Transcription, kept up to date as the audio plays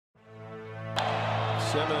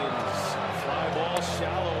Simmons, fly ball,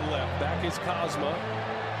 shallow left. Back is Kozma.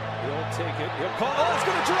 He'll take it. He'll call. Oh, it's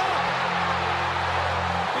going to drop.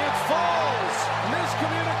 It falls.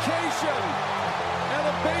 Miscommunication. And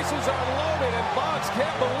the bases are loaded, and Boggs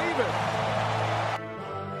can't believe it.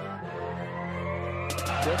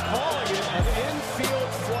 They're calling it an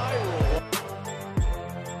infield fly rule.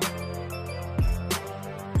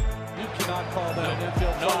 You cannot call that an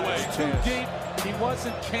infield fly. No way. It's too deep. He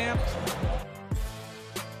wasn't camped.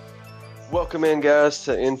 Welcome in, guys,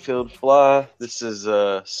 to Infield Fly. This is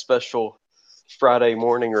a special Friday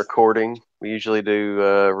morning recording. We usually do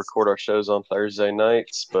record our shows on Thursday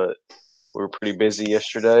nights, but we were pretty busy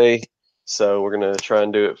yesterday, so we're going to try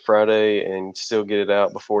and do it Friday and still get it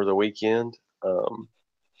out before the weekend. Not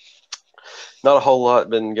a whole lot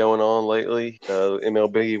been going on lately.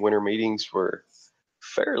 MLB winter meetings were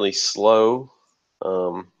fairly slow.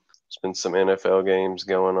 There's been some NFL games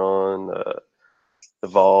going on. The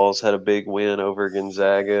Vols had a big win over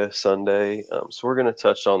Gonzaga Sunday. So we're going to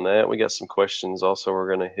touch on that. We got some questions also we're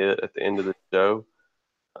going to hit at the end of the show.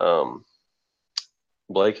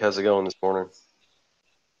 Blake, how's it going this morning?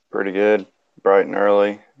 Pretty good. Bright and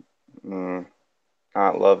early.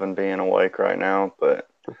 Not loving being awake right now, but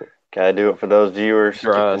gotta do it for those viewers.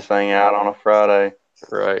 Get this thing out on a Friday.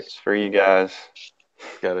 Right. It's for you guys.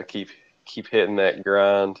 Got to keep hitting that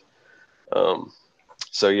grind.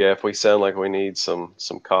 So yeah, if we sound like we need some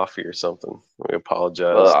coffee or something, we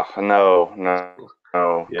apologize. No.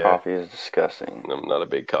 Yeah. Coffee is disgusting. I'm not a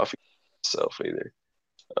big coffee myself either.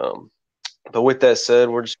 But with that said,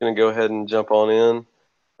 we're just going to go ahead and jump on in.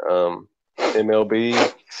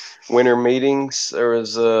 MLB winter meetings. There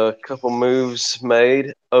was a couple moves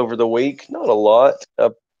made over the week. Not a lot. I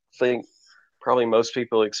think probably most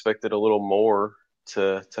people expected a little more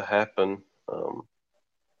to happen.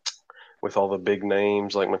 With all the big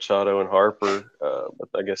names like Machado and Harper, but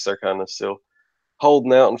I guess they're kind of still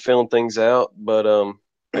holding out and filling things out. But I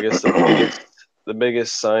guess the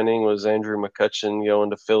biggest signing was Andrew McCutchen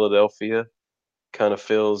going to Philadelphia. Kind of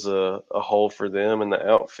fills a hole for them in the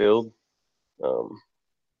outfield.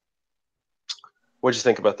 What'd you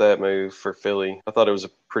think about that move for Philly? I thought it was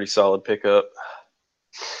a pretty solid pickup.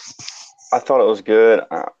 I thought it was good.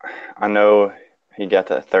 I know he got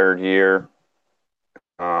that third year.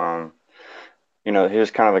 He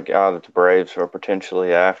was kind of a guy that the Braves were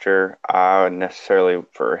potentially after. I would necessarily,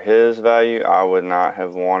 for his value, I would not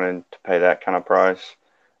have wanted to pay that kind of price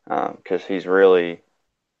because he's really,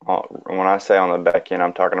 when I say on the back end,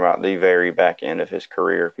 I'm talking about the very back end of his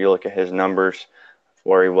career. If you look at his numbers,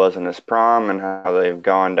 where he was in his prime and how they've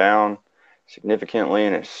gone down significantly,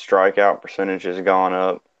 and his strikeout percentage has gone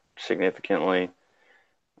up significantly.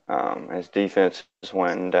 His defense has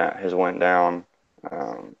went down.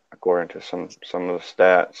 According to some of the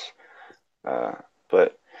stats.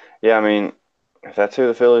 But, yeah, I mean, if that's who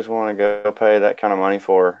the Phillies want to go pay that kind of money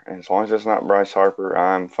for, and as long as it's not Bryce Harper,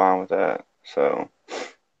 I'm fine with that. So,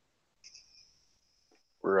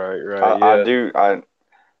 right.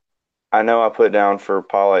 I know I put down for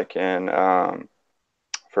Pollock and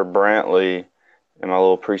for Brantley in my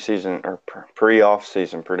little preseason or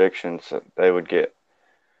pre-off-season predictions that they would get.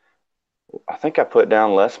 I think I put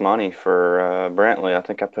down less money for Brantley. I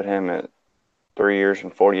think I put him at 3 years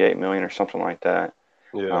and $48 million or something like that.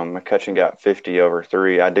 Yeah. McCutchen got 50 over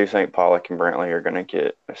 3. I do think Pollock and Brantley are going to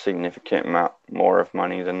get a significant amount more of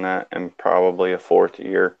money than that, and probably a fourth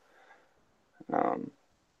year. But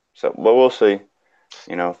we'll see.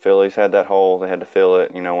 Phillies had that hole; they had to fill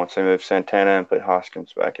it. Once they moved Santana and put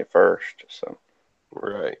Hoskins back at first. So.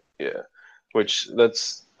 Right. Yeah.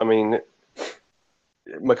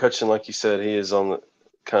 McCutchen, like you said, he is on the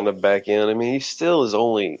kind of back end. I mean, he still is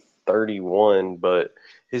only 31, but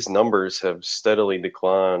his numbers have steadily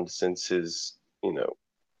declined since his,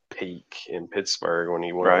 peak in Pittsburgh when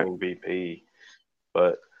he won MVP.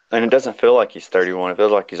 And it doesn't feel like he's 31. It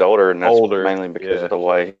feels like he's older, and that's mainly because of the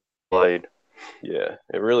way he played. Yeah,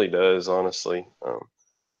 it really does, honestly.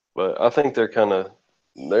 But I think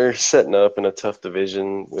they're setting up in a tough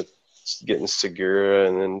division with getting Segura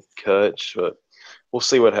and then Kutch, but we'll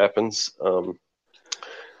see what happens. And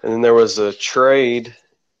then there was a trade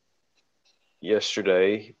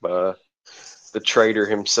yesterday by the trader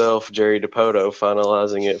himself, Jerry Dipoto,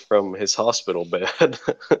 finalizing it from his hospital bed.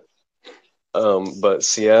 But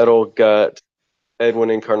Seattle got Edwin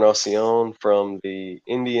Encarnacion from the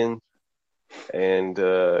Indians, and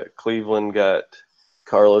Cleveland got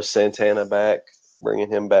Carlos Santana back, bringing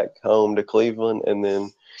him back home to Cleveland. And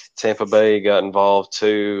then Tampa Bay got involved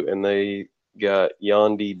too, and they got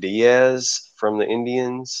Yandy Diaz from the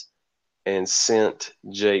Indians and sent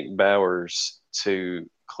Jake Bauers to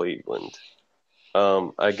Cleveland.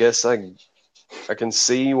 I guess I can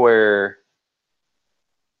see where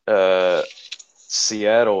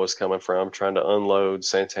Seattle was coming from, trying to unload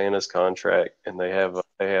Santana's contract, and they have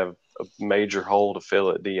a major hole to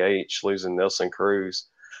fill at DH, losing Nelson Cruz.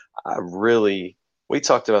 We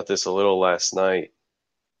talked about this a little last night.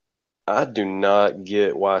 I do not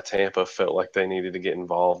get why Tampa felt like they needed to get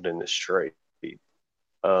involved in this trade.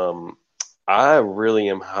 Um, I really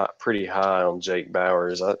am pretty high on Jake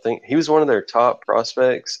Bauers. I think he was one of their top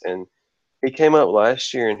prospects, and he came up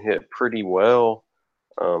last year and hit pretty well.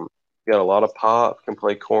 Got a lot of pop, can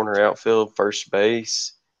play corner, outfield, first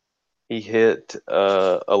base. He hit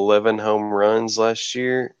 11 home runs last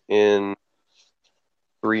year in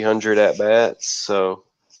 300 at bats. So,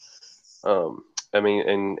 I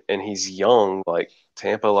mean, and he's young. Like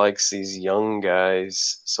Tampa likes these young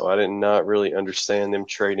guys. So I did not really understand them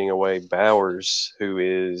trading away Bauers, who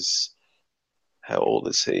is, how old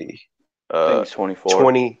is he? I think he's 24.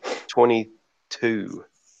 22.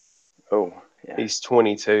 Oh, yeah. He's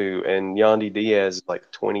 22, and Yandy Diaz is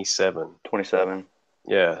like 27. 27.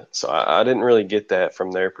 Yeah, so I didn't really get that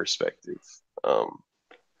from their perspective.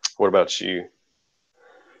 What about you?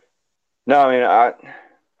 No, I mean, I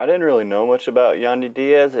didn't really know much about Yandy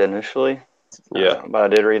Diaz initially. Yeah. But I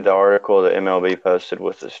did read the article that MLB posted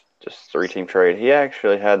with this 3-team trade. He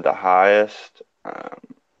actually had the highest,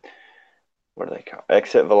 what do they call it?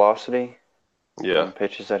 Exit velocity. Yeah.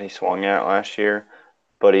 Pitches that he swung at last year,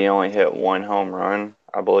 but he only hit 1 home run,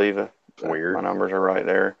 I believe. Weird. My numbers are right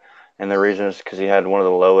there. And the reason is because he had one of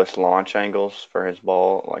the lowest launch angles for his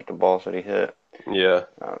ball, like the balls that he hit. Yeah.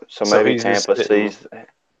 So maybe Tampa sees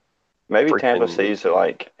that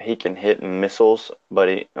like he can hit missiles,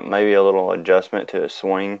 but maybe a little adjustment to his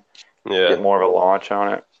swing, get more of a launch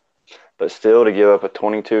on it. But still, to give up a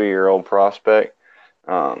 22-year-old prospect,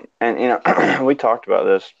 and you know, we talked about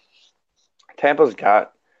this. Tampa's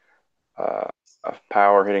got a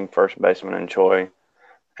power hitting first baseman in Choi,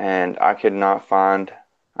 and I could not find.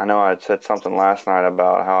 I know I had said something last night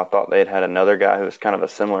about how I thought they'd had another guy who was kind of a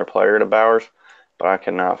similar player to Bauers, but I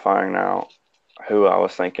could not find out who I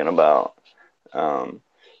was thinking about.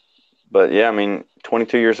 But yeah, I mean,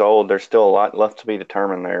 22 years old, there's still a lot left to be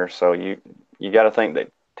determined there. So you got to think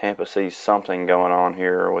that Tampa sees something going on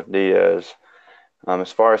here with Diaz.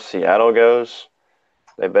 As far as Seattle goes,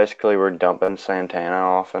 they basically were dumping Santana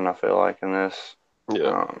often, I feel like, in this.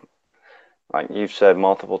 Yeah. Like you've said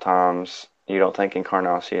multiple times, you don't think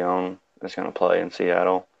Encarnacion is going to play in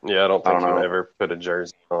Seattle. Yeah, I don't think he'll ever put a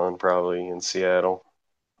jersey on, probably, in Seattle.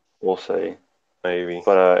 We'll see. Maybe.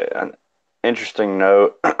 But an interesting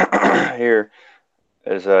note here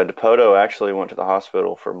is Dipoto actually went to the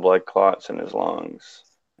hospital for blood clots in his lungs.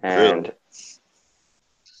 And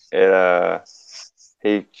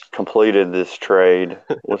he completed this trade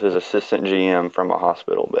with his assistant GM from a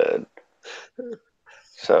hospital bed.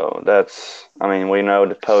 So we know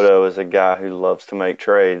Dipoto is a guy who loves to make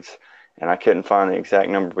trades, and I couldn't find the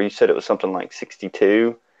exact number, but you said it was something like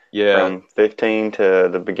 62 from 15 to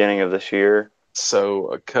the beginning of this year.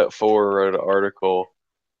 So Cut 4 wrote an article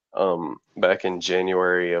back in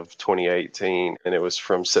January of 2018, and it was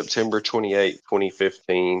from September 28,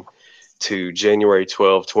 2015 to January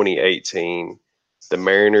 12, 2018. The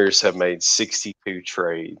Mariners have made 62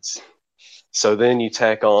 trades. So then you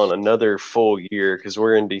tack on another full year because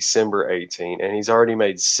we're in December 18, and he's already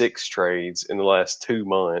made 6 trades in the last 2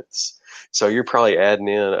 months. So you're probably adding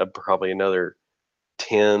in probably another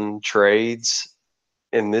 10 trades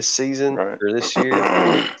in this season or this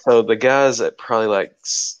year. So the guy's at probably like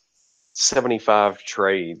 75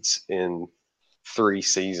 trades in 3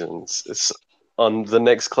 seasons. It's on the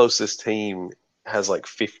next closest team has like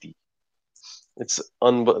 50.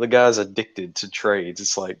 The guy's addicted to trades.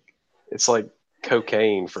 It's like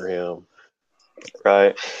cocaine for him.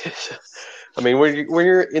 Right. I mean, when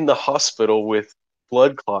you're in the hospital with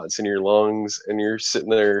blood clots in your lungs and you're sitting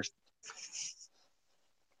there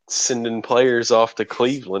sending players off to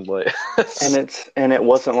Cleveland, and it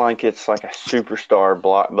wasn't like it's like a superstar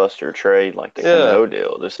blockbuster trade like the Cano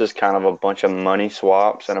deal. This is kind of a bunch of money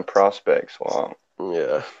swaps and a prospect swap.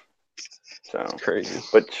 Yeah. So crazy.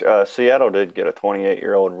 But Seattle did get a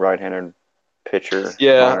 28-year-old right-handed pitcher,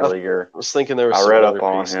 minor leaguer. I was thinking there was. I read up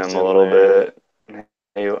on him a little bit.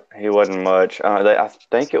 He wasn't much. I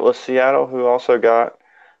think it was Seattle who also got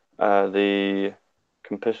the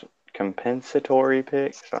compensatory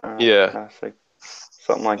pick.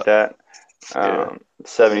 Something like that.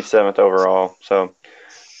 77th overall. So,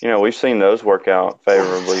 we've seen those work out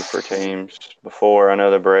favorably for teams before. I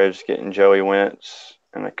know the Braves getting Joey Wentz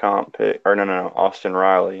in a comp pick, or no, Austin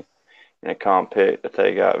Riley in a comp pick that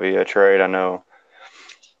they got via trade. I know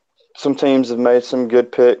some teams have made some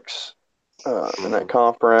good picks in that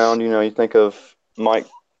comp round. You think of Mike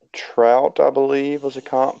Trout, I believe, was a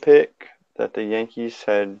comp pick that the Yankees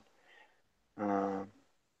had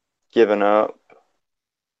given up.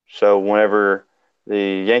 So whenever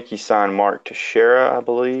the Yankees signed Mark Teixeira, I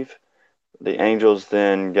believe, the Angels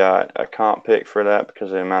then got a comp pick for that because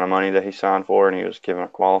of the amount of money that he signed for, and he was given a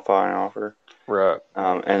qualifying offer. Right.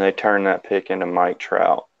 And they turned that pick into Mike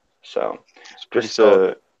Trout. So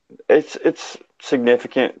it's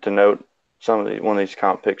significant to note one of these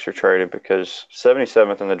comp picks are traded because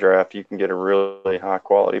 77th in the draft, you can get a really high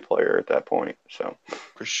quality player at that point. So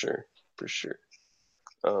for sure.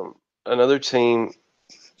 Another team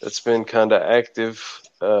that's been kind of active,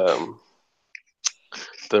 the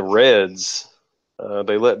Reds.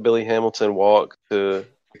 They let Billy Hamilton walk to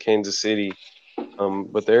Kansas City,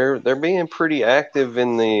 but they're being pretty active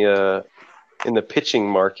in the pitching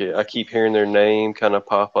market. I keep hearing their name kind of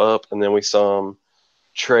pop up, and then we saw them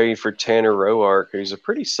trade for Tanner Roark, who's a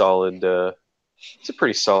pretty solid. He's a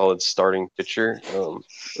pretty solid starting pitcher,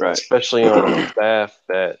 right. Especially on a staff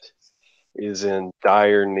that is in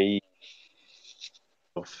dire need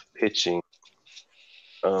of pitching.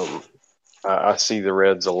 I see the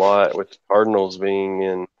Reds a lot with the Cardinals being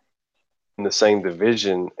in the same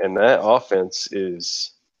division, and that offense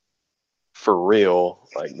is for real.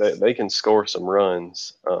 Like they can score some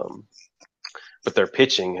runs, but their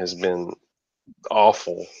pitching has been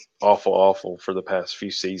awful for the past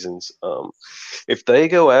few seasons. If they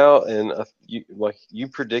go out and you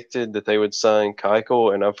predicted that they would sign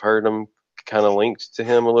Keuchel, and I've heard them kind of linked to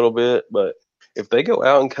him a little bit, but if they go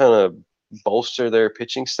out and kind of bolster their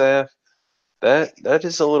pitching staff, that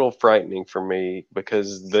is a little frightening for me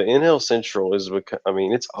because the NL Central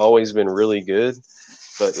it's always been really good,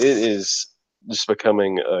 but it is just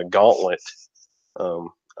becoming a gauntlet.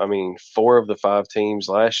 4 of the 5 teams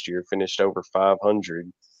last year finished over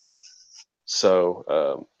 500.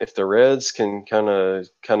 So if the Reds can kind of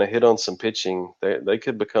hit on some pitching, they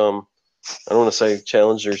could become, I don't want to say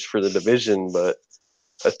challengers for the division, but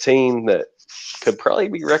a team that could probably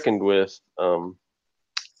be reckoned with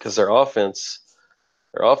because their offense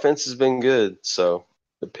has been good. So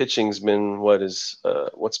the pitching's been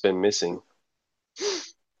what's been missing.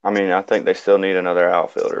 I think they still need another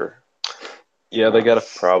outfielder. Yeah, they got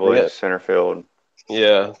probably center field.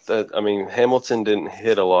 Yeah, Hamilton didn't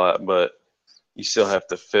hit a lot, but you still have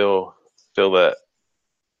to fill that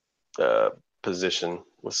position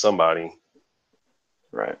with somebody.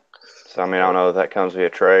 Right. So, I don't know if that comes via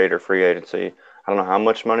trade or free agency. I don't know how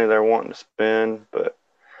much money they're wanting to spend, but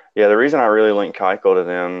yeah, the reason I really link Keuchel to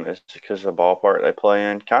them is because of the ballpark they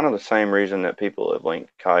play in. Kind of the same reason that people have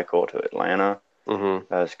linked Keuchel to Atlanta. Mm-hmm.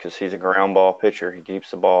 That's because he's a ground ball pitcher. He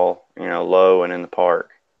keeps the ball, low and in the park.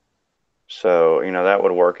 So, that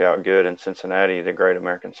would work out good in Cincinnati, the Great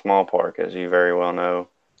American Small Park, as you very well know.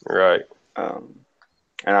 Right.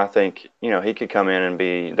 And I think, he could come in and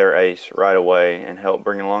be their ace right away and help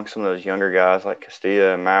bring along some of those younger guys like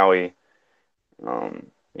Castilla and Maui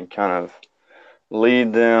and kind of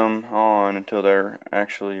lead them on until they're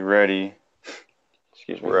actually ready.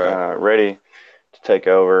 Ready to take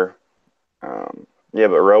over. But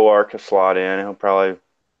Roark could slot in. He'll probably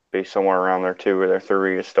be somewhere around their 2 or their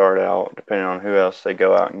 3 to start out, depending on who else they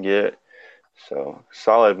go out and get. So,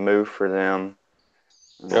 solid move for them.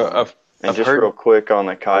 I've heard real quick on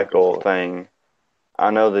the Keuchel thing,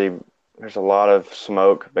 I know there's a lot of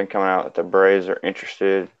smoke been coming out that the Braves are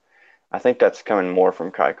interested. I think that's coming more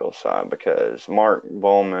from Keuchel's side because Mark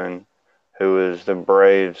Bowman, who is the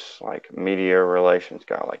Braves media relations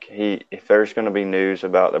guy, if there's going to be news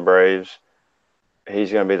about the Braves,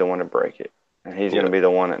 he's going to be the one to break it, and he's going to be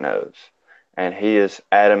the one that knows. And he has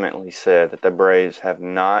adamantly said that the Braves have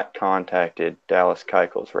not contacted Dallas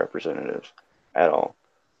Keuchel's representatives at all.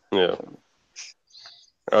 Yeah.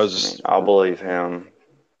 So, I'll believe him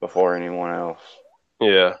before anyone else.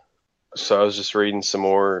 Yeah. So I was just reading some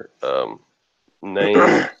more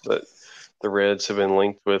names that the Reds have been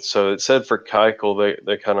linked with. So it said for Keuchel,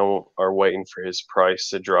 they kind of are waiting for his price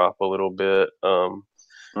to drop a little bit.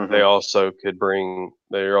 They also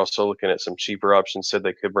they're also looking at some cheaper options. Said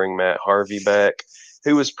they could bring Matt Harvey back,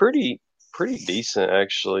 who was pretty decent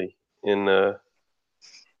actually in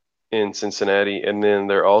Cincinnati. And then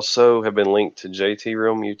they're also have been linked to JT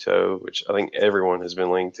Realmuto, which I think everyone has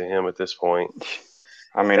been linked to him at this point.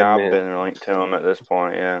 I've been linked to him at this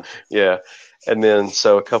point, yeah. Yeah. And then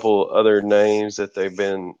so a couple other names that they've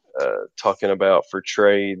been talking about for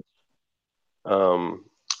trade,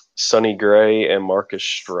 Sonny Gray and Marcus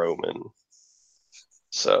Stroman.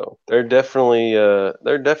 So they're definitely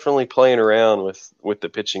playing around with the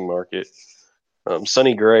pitching market.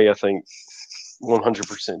 Sonny Gray, I think,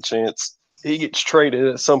 100% chance he gets traded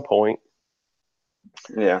at some point.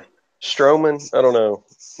 Yeah. Stroman, I don't know,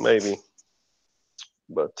 maybe,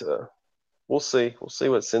 but we'll see. We'll see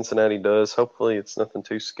what Cincinnati does. Hopefully, it's nothing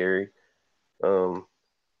too scary.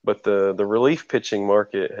 But the relief pitching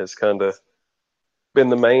market has kind of been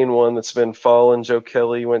the main one that's been falling. Joe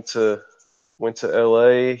Kelly went to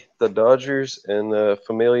L.A., the Dodgers, and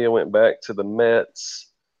Familia went back to the Mets,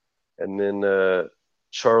 and then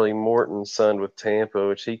Charlie Morton signed with Tampa,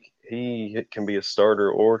 which he can be a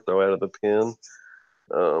starter or throw out of the pen.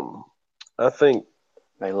 I think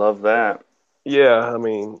they love that. Yeah, I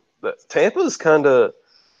mean, Tampa's kind of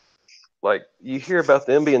like you hear about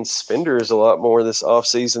them being spenders a lot more this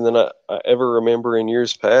offseason than I ever remember in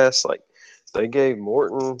years past. Like they gave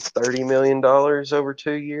Morton $30 million over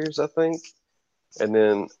 2 years, I think. And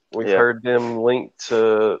then we've heard them linked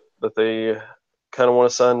to that they kind of want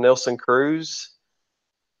to sign Nelson Cruz.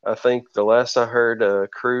 I think the last I heard,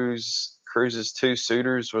 Cruz's two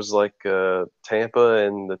suitors was like Tampa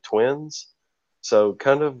and the Twins. So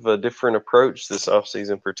kind of a different approach this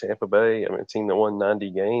offseason for Tampa Bay. I mean, a team that won 90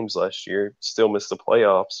 games last year, still missed the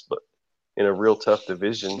playoffs, but in a real tough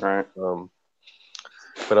division. Right.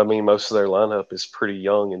 But I mean, most of their lineup is pretty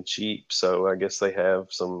young and cheap, so I guess they have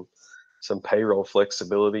some payroll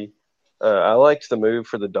flexibility. I liked the move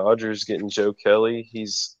for the Dodgers getting Joe Kelly.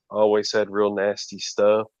 He's always had real nasty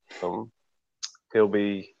stuff. He'll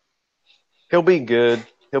be good.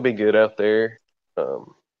 He'll be good out there.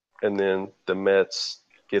 And then the Mets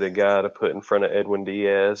get a guy to put in front of Edwin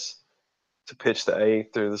Diaz to pitch the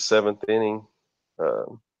 8th or the 7th inning.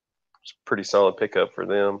 It's a pretty solid pickup for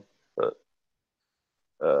them. But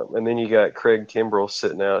and then you got Craig Kimbrell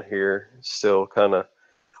sitting out here still kind of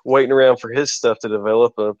waiting around for his stuff to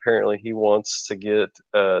develop. Apparently he wants to get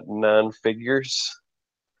 9 figures,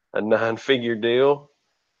 a 9-figure deal.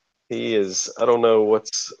 He is, I don't know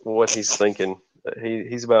what he's thinking.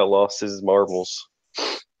 He's about lost his marbles.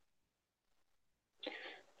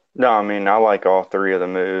 No, I mean, I like all three of the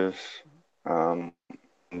moves.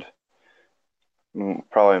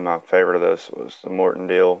 Probably my favorite of those was the Morton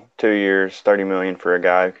deal. 2 years, $30 million for a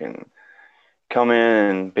guy who can come in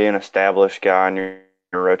and be an established guy in your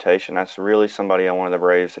rotation. That's really somebody I wanted the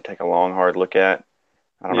Braves to take a long, hard look at.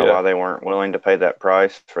 I don't know why they weren't willing to pay that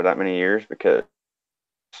price for that many years because,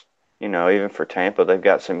 even for Tampa, they've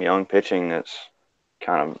got some young pitching that's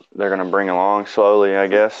they're going to bring along slowly, I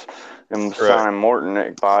guess. And signing Morton,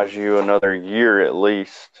 it buys you another year at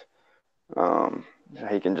least.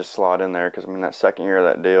 He can just slot in there because, that second year of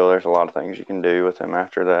that deal, there's a lot of things you can do with him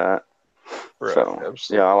after that. Right, so,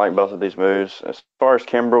 absolutely. Yeah, I like both of these moves. As far as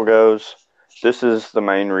Kimbrell goes, this is the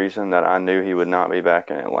main reason that I knew he would not be back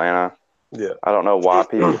in Atlanta. Yeah. I don't know why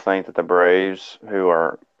people think that the Braves, who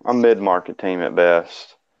are a mid-market team at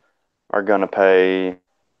best, are going to pay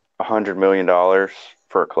 $100 million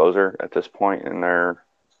for a closer at this point in their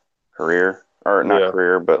career. Or not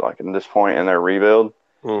career, but like at this point in their rebuild.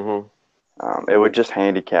 Mm-hmm. It would just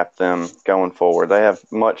handicap them going forward. They have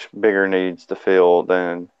much bigger needs to fill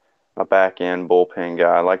than a back-end bullpen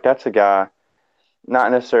guy. Like, that's a guy,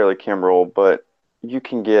 not necessarily Kimbrell, but you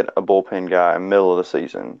can get a bullpen guy in the middle of the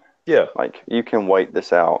season. Yeah. Like, you can wait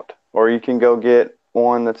this out. Or you can go get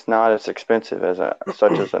one that's not as expensive as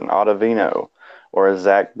such as an Ottavino or a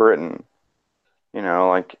Zach Britton.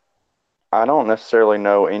 I don't necessarily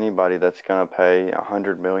know anybody that's going to pay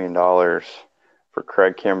 $100 million for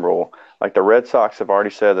Craig Kimbrell. Like, the Red Sox have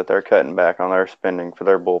already said that they're cutting back on their spending for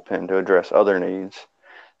their bullpen to address other needs.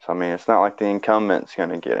 So, it's not like the incumbent's going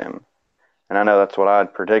to get him. And I know that's what I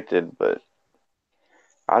had predicted, but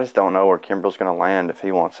I just don't know where Kimbrell's going to land if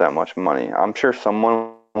he wants that much money. I'm sure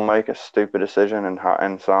someone will make a stupid decision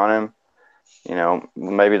and sign him.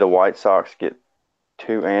 Maybe the White Sox get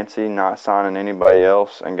too antsy not signing anybody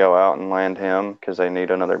else and go out and land him because they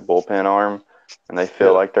need another bullpen arm and they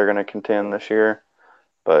feel like they're going to contend this year.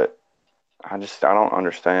 But I don't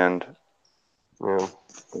understand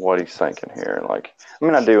what he's thinking here.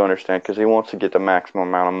 I do understand because he wants to get the maximum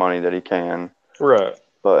amount of money that he can. Right.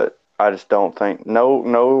 But I just don't think no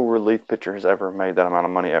relief pitcher has ever made that amount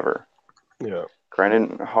of money ever. Yeah.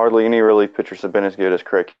 Granted, hardly any relief pitchers have been as good as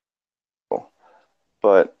Craig.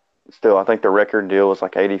 But still, I think the record deal was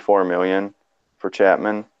like $84 million for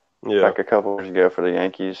Chapman back a couple years ago for the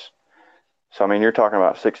Yankees. So you're talking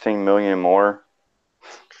about $16 million more.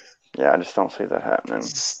 Yeah, I just don't see that happening.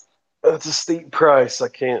 That's a steep price. I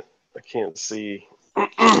can't see.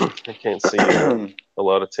 I can't see a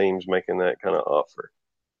lot of teams making that kind of offer.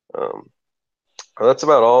 That's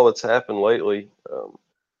about all that's happened lately.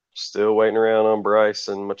 Still waiting around on Bryce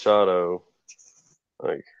and Machado.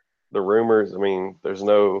 the rumors. I mean, there's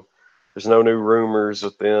no new rumors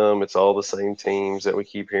with them. It's all the same teams that we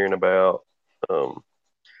keep hearing about.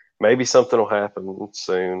 Maybe something will happen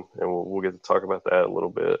soon, and we'll get to talk about that a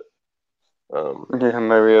little bit. Yeah,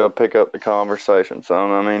 maybe it'll pick up the conversation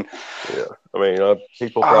some. I mean,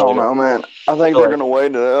 people I probably don't know, man. I think they're going to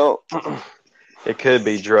wait it out. It could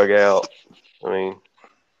be drug out. I mean,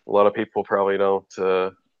 a lot of people probably don't.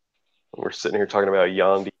 We're sitting here talking about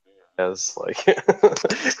Yandy as like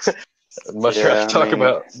much rather talk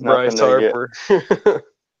about Bryce Harper.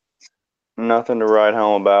 Nothing to write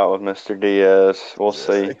home about with Mr. Diaz. We'll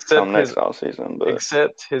see come next offseason. But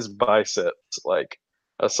except his biceps. Like,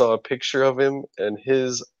 I saw a picture of him, and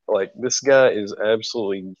this guy is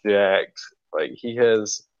absolutely jacked. Like, he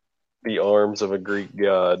has the arms of a Greek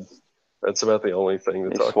god. That's about the only thing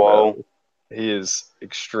to talk about. He is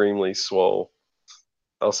extremely swole.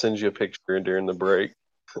 I'll send you a picture during the break.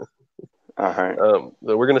 All right. So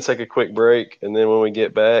we're going to take a quick break, and then when we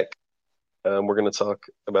get back, we're going to talk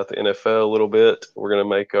about the NFL a little bit. We're going to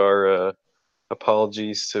make our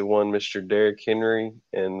apologies to one Mr. Derrick Henry,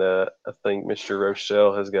 and I think Mr.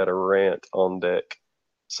 Rochelle has got a rant on deck.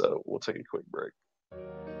 So we'll take a quick break.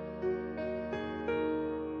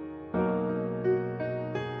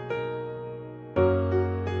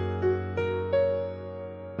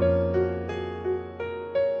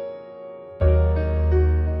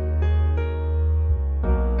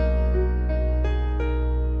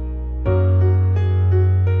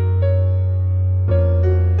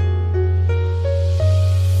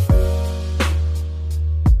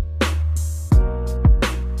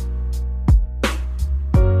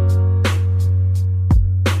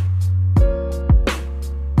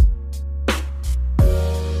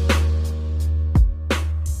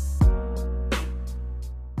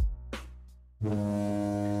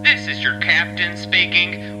 This is your captain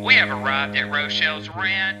speaking. We have arrived at Rochelle's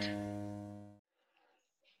rant.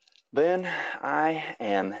 Ben, I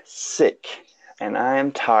am sick and I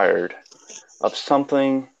am tired of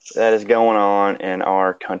something that is going on in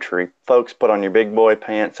our country. Folks, put on your big boy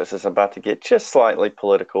pants. This is about to get just slightly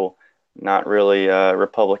political, not really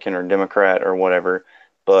Republican or Democrat or whatever,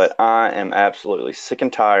 but I am absolutely sick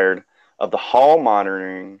and tired of the hall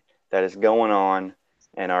monitoring that is going on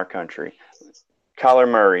in our country. Kyler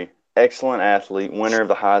Murray, excellent athlete, winner of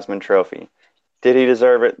the Heisman Trophy. Did he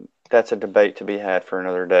deserve it? That's a debate to be had for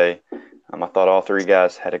another day. I thought all three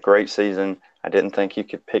guys had a great season. I didn't think you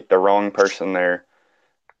could pick the wrong person there.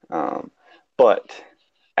 But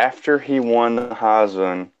after he won the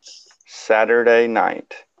Heisman Saturday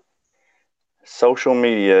night, social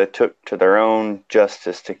media took to their own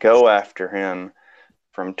justice to go after him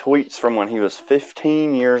from tweets from when he was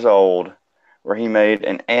 15 years old, where he made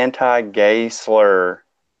an anti-gay slur,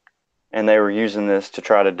 and they were using this to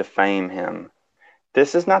try to defame him.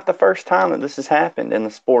 This is not the first time that this has happened in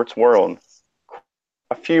the sports world.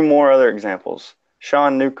 A few more other examples.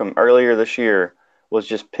 Sean Newcomb earlier this year was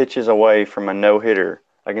just pitches away from a no-hitter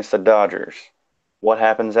against the Dodgers. What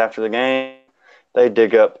happens after the game? They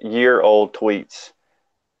dig up year-old tweets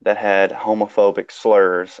that had homophobic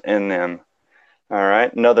slurs in them. All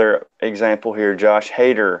right, another example here, Josh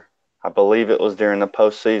Hader. I believe it was during the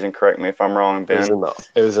postseason. Correct me if I'm wrong, Ben.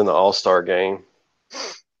 It was in the All-Star game.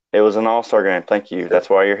 It was an All-Star game. Thank you. That's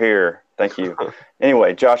why you're here. Thank you.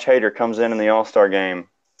 Anyway, Josh Hader comes in the All-Star game,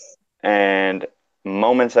 and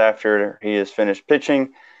moments after he is finished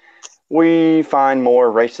pitching, we find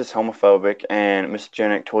more racist, homophobic, and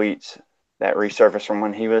misogynist tweets that resurfaced from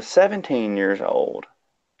when he was 17 years old.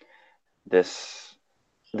 This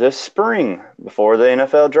spring, before the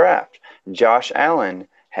NFL draft, Josh Allen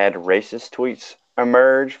had racist tweets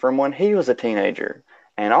emerge from when he was a teenager.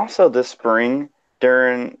 And also this spring,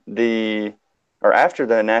 after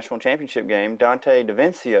the national championship game, Dante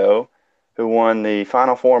DaVincio, who won the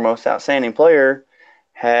Final Four Most Outstanding Player,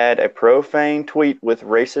 had a profane tweet with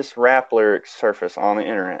racist rap lyrics surface on the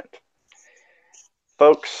internet.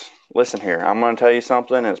 Folks, listen here. I'm going to tell you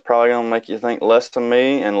something, and it's probably going to make you think less of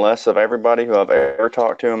me and less of everybody who I've ever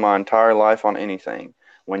talked to in my entire life on anything.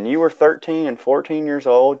 When you were 13 and 14 years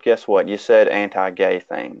old, guess what? You said anti-gay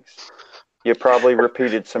things. You probably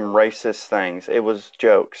repeated some racist things. It was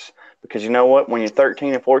jokes. Because you know what? When you're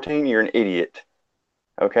 13 and 14, you're an idiot.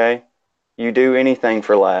 Okay? You do anything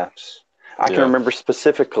for laughs. I can remember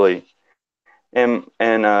specifically in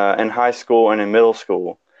high school and in middle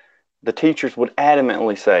school, the teachers would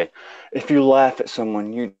adamantly say, if you laugh at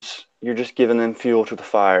someone, you're just giving them fuel to the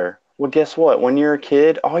fire. Well, guess what? When you're a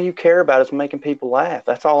kid, all you care about is making people laugh.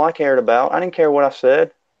 That's all I cared about. I didn't care what I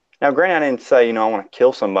said. Now, granted, I didn't say, I want to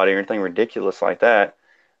kill somebody or anything ridiculous like that.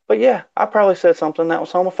 But yeah, I probably said something that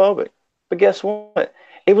was homophobic. But guess what?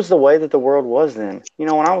 it was the way that the world was then. You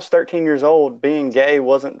know, when I was 13 years old, being gay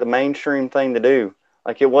wasn't the mainstream thing to do.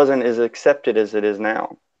 Like, it wasn't as accepted as it is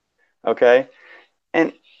now. Okay?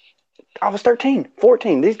 And I was 13,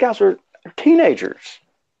 14. These guys were teenagers.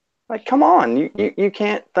 Like, come on. You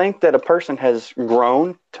can't think that a person has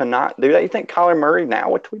grown to not do that. You think Kyler Murray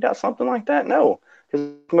now would tweet out something like that? No. Because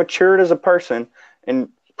he's matured as a person and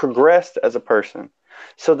progressed as a person.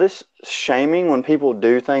 So this shaming when people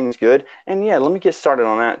do things good, and yeah, let me get started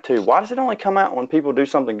on that too. Why does it only come out when people do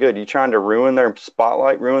something good? You trying to ruin their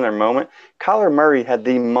spotlight, ruin their moment? Kyler Murray had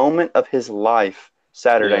the moment of his life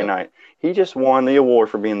Saturday night. He just won the award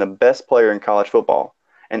for being the best player in college football.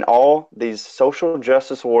 And all these social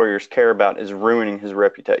justice warriors care about is ruining his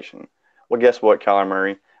reputation. Well, guess what, Kyler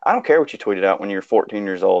Murray? I don't care what you tweeted out when you were 14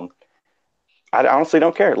 years old. I honestly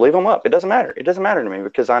don't care. Leave them up. It doesn't matter. It doesn't matter to me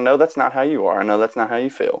because I know that's not how you are. I know that's not how you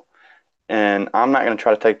feel. And I'm not going to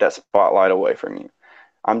try to take that spotlight away from you.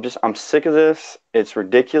 I'm sick of this. It's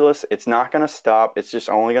ridiculous. It's not going to stop. It's just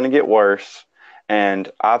only going to get worse. And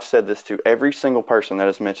I've said this to every single person that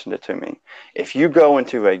has mentioned it to me. If you go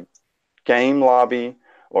into a game lobby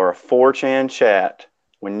or a 4chan chat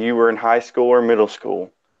when you were in high school or middle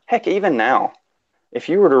school, heck, even now, if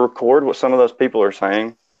you were to record what some of those people are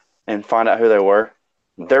saying and find out who they were,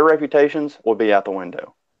 their reputations will be out the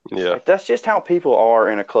window. Yeah. Like, that's just how people are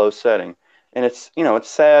in a closed setting. And it's, you know, it's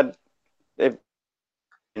sad and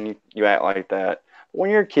you act like that. But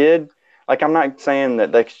when you're a kid, like, I'm not saying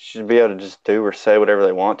that they should be able to just do or say whatever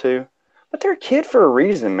they want to, but they're a kid for a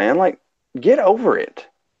reason, man. Like, get over it.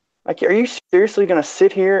 Like, are you seriously going to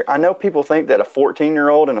sit here? I know people think that a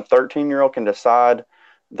 14-year-old and a 13-year-old can decide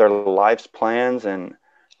their life's plans and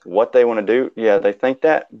what they want to do. Yeah, they think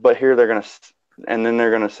that, but here they're going to, and then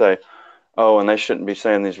they're going to say, oh, and they shouldn't be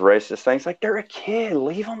saying these racist things. Like, they're a kid.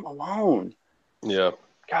 Leave them alone. Yeah.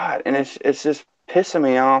 God, and it's just pissing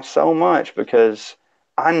me off so much because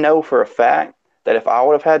I know for a fact that if I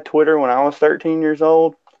would have had Twitter when I was 13 years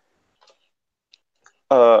old,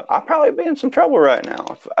 I'd probably be in some trouble right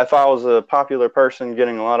now if I was a popular person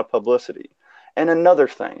getting a lot of publicity. And another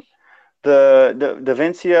thing, the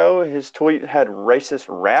DaVincio, his tweet had racist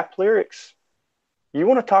rap lyrics. You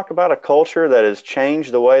want to talk about a culture that has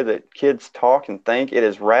changed the way that kids talk and think? It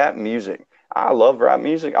is rap music. I love rap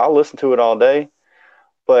music. I'll listen to it all day.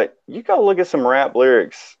 But you go look at some rap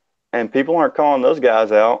lyrics, and people aren't calling those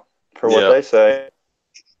guys out for what they say.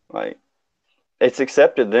 Like, it's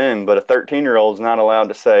accepted then, but a 13-year-old is not allowed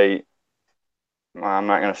to say, well, I'm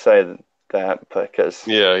not going to say that because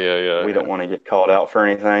we don't want to get called out for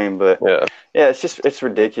anything. But it's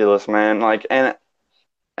ridiculous, man. Like, and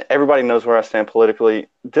everybody knows where I stand politically.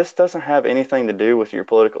 This doesn't have anything to do with your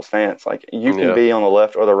political stance. Like, you can be on the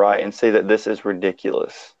left or the right and see that this is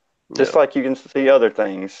ridiculous. Just like you can see other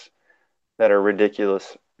things that are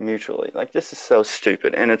ridiculous mutually. Like, this is so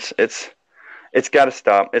stupid, and it's got to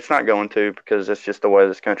stop. It's not going to because it's just the way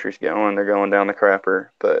this country's going. They're going down the crapper,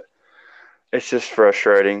 but it's just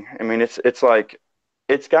frustrating. I mean, it's like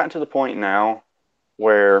it's gotten to the point now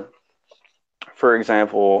where, for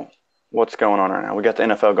example, what's going on right now? We got the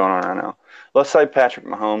NFL going on right now. Let's say Patrick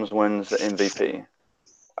Mahomes wins the MVP.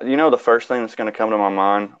 You know, the first thing that's going to come to my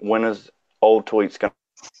mind, when is old tweets going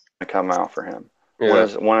to come out for him? Yeah.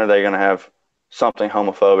 When are they going to have something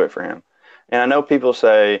homophobic for him? And I know people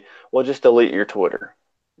say, well, just delete your Twitter.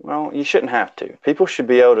 Well, you shouldn't have to. People should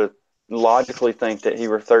be able to logically think that he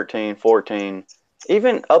were 13, 14,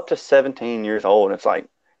 even up to 17 years old. It's like,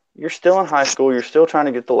 you're still in high school. You're still trying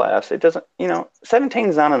to get the laughs. It doesn't, 17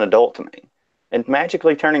 is not an adult to me. And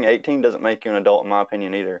magically turning 18 doesn't make you an adult, in my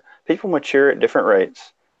opinion, either. People mature at different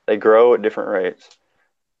rates. They grow at different rates.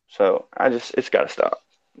 So it's got to stop.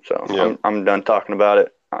 So I'm done talking about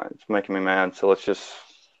it. It's making me mad. So it's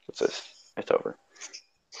over.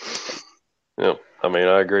 Yeah, I mean,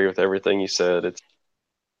 I agree with everything you said.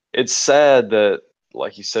 It's sad that,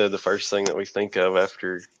 like you said, the first thing that we think of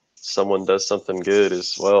after someone does something good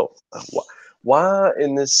is, well, why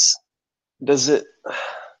in this does it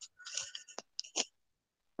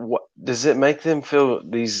make them feel,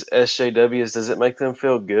 these SJWs, does it make them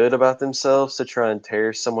feel good about themselves to try and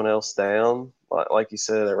tear someone else down? Like you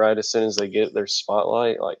said, right as soon as they get their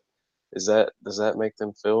spotlight, like, does that make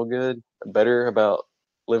them feel good, better about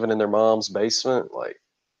living in their mom's basement? Like,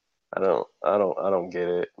 I don't get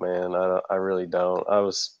it, man. I really don't. I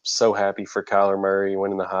was so happy for Kyler Murray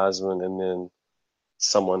winning the Heisman, and then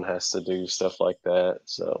someone has to do stuff like that.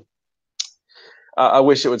 So I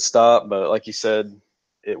wish it would stop, but like you said,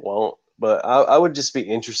 it won't. But I would just be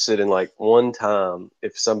interested in, like, one time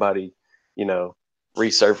if somebody,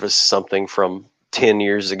 resurfaced something from 10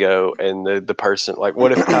 years ago, and the person, like,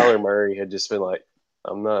 what if Kyler Murray had just been like,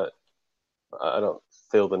 I don't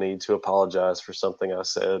feel the need to apologize for something I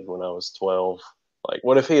said when I was 12. Like,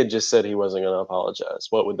 what if he had just said he wasn't going to apologize?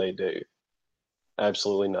 What would they do?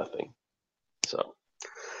 Absolutely nothing. So,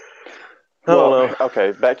 I don't know.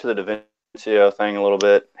 Okay, back to the DaVincio thing a little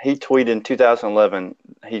bit. He tweeted in 2011,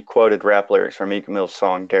 he quoted rap lyrics from Meek Mill's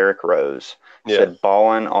song Derrick Rose. Yeah. Said,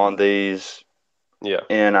 ballin' on these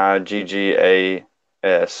Niggas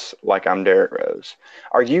like I'm Derrick Rose.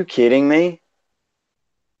 Are you kidding me?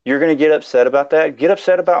 You're going to get upset about that? Get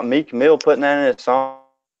upset about Meek Mill putting that in his song?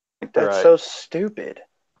 That's so stupid.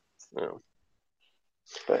 Yeah.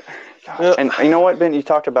 But, gosh. And you know what, Ben? You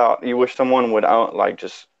talked about you wish someone would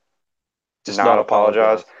just not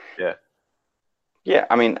apologize. Yeah. Yeah,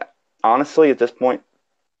 I mean, honestly, at this point,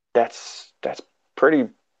 that's pretty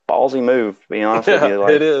ballsy move, to be honest with you.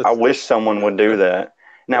 Like, it is. I wish someone would do that.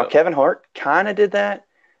 Now, Kevin Hart kind of did that,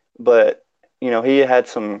 but, he had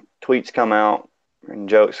some tweets come out and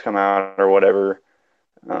jokes come out or whatever.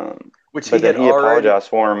 Which but then he apologized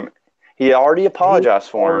for him. He already apologized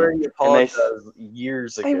for him. He apologized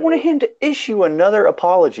years ago. They wanted him to issue another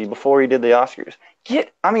apology before he did the Oscars.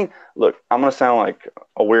 Look, I'm going to sound like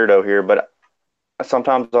a weirdo here, but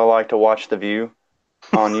sometimes I like to watch The View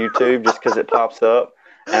on YouTube just because it pops up.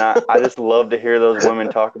 And I just love to hear those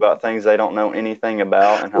women talk about things they don't know anything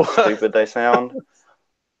about and how stupid they sound.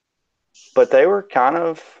 But they were kind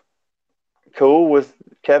of cool with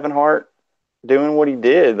Kevin Hart doing what he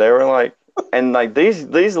did. They were like, and like these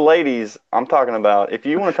ladies I'm talking about, if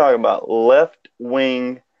you want to talk about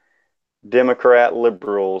left-wing Democrat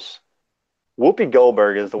liberals, Whoopi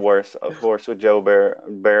Goldberg is the worst, of course, with Joe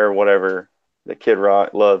Bear, whatever, that Kid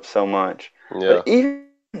Rock loves so much. Yeah. But even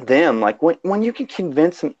them, like when you can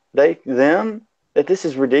convince them that this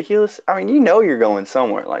is ridiculous, I mean, you're going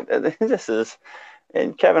somewhere. Like, this is,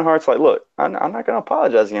 and Kevin Hart's like, look, I'm not going to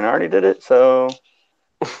apologize again. I already did it, so.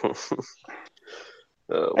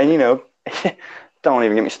 And don't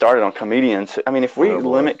even get me started on comedians. I mean, if we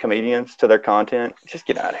limit comedians to their content, just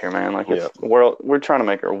get out of here, man. Like, we're trying to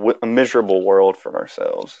make a miserable world for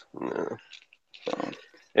ourselves. Yeah. So.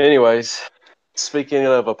 Anyways, speaking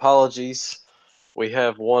of apologies, we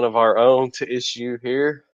have one of our own to issue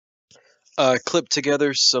here. Clipped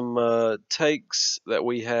together some takes that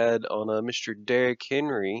we had on Mr. Derrick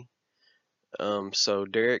Henry. So,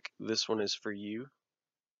 Derrick, this one is for you.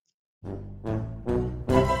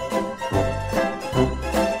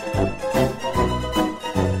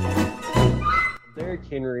 Derrick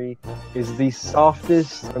Henry is the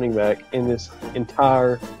softest running back in this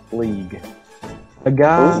entire league. A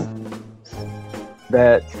guy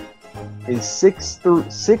that is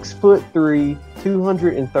 6'3",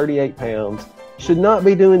 238 pounds, should not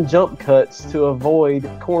be doing jump cuts to avoid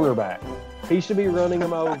cornerback. He should be running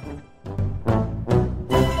them over.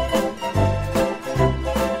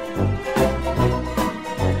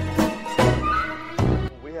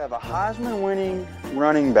 We have a Heisman-winning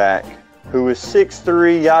running back who is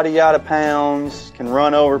 6'3", yada yada pounds, can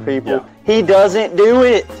run over people. Yeah. He doesn't do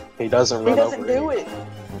it. He doesn't do it.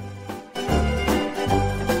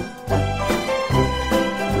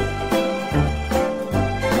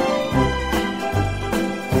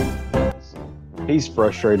 He's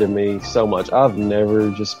frustrated me so much. I've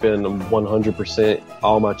never just been 100%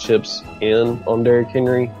 all my chips in on Derrick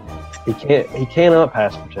Henry. He cannot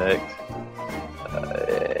pass protect.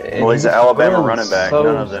 Well, he's an Alabama running back.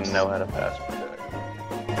 None of them know how to pass protect.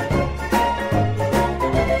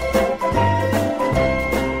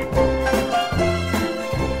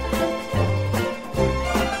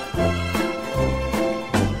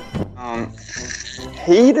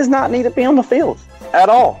 He does not need to be on the field at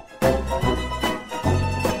all.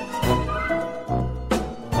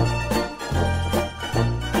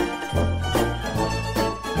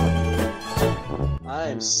 I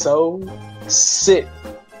am so sick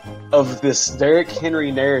of this Derrick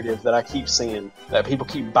Henry narrative that I keep seeing, that people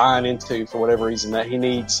keep buying into for whatever reason, that he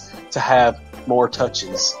needs to have more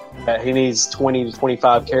touches, that he needs 20 to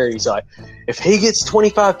 25 carries. Like, if he gets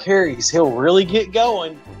 25 carries, he'll really get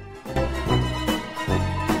going.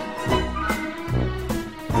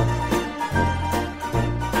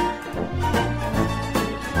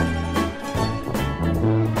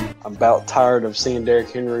 I'm about tired of seeing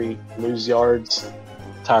Derrick Henry lose yards.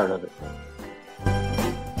 Tired of it.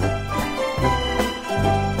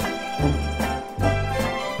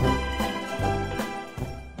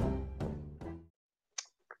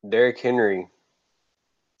 Derrick Henry,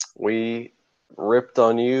 we ripped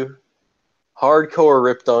on you, hardcore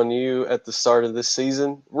ripped on you at the start of this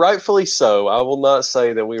season. Rightfully so. I will not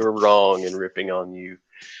say that we were wrong in ripping on you.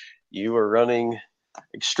 You were running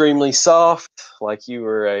extremely soft, like you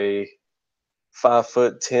were a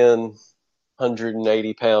 5'10",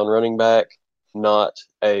 180-pound running back, not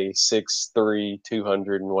a 6'3",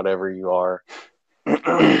 200 and whatever you are.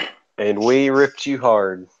 And we ripped you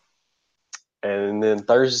hard. And then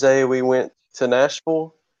Thursday we went to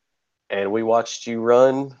Nashville and we watched you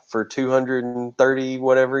run for 230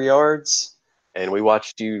 whatever yards. And we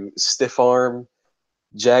watched you stiff arm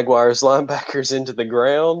Jaguars linebackers into the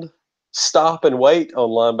ground, stop and wait on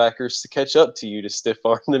linebackers to catch up to you to stiff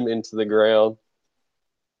arm them into the ground.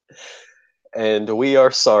 And we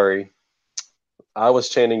are sorry. I was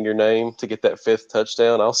chanting your name to get that 5th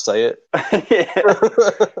touchdown. I'll say it.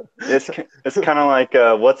 It's kind of like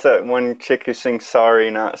what's that one chick who sings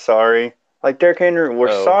 "Sorry, Not Sorry"? Like Derrick Henry,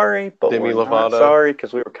 we're sorry, but Demi we're Lovato. not sorry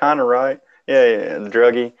because we were kind of right. Yeah, the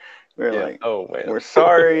druggie. We were like, oh man, we're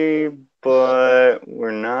sorry, but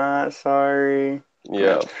we're not sorry.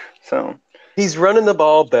 Yeah. So he's running the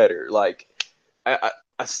ball better. Like I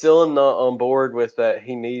still am not on board with that.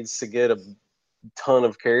 He needs to get a ton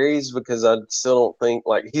of carries because I still don't think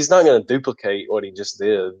he's not going to duplicate what he just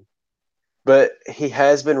did. But he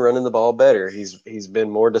has been running the ball better. He's been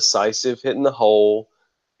more decisive hitting the hole.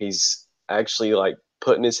 He's actually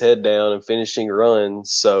putting his head down and finishing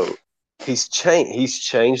runs. So he's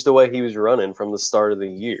changed the way he was running from the start of the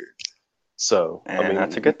year. So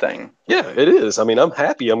that's a good thing. Yeah, it is. I'm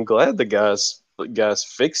happy. I'm glad the guys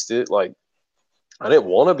fixed it. I didn't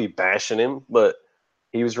want to be bashing him, but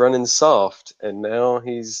he was running soft, and now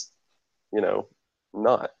he's,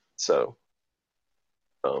 not. So,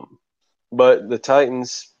 but the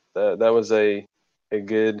Titans, that was a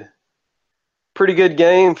pretty good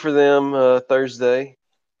game for them Thursday.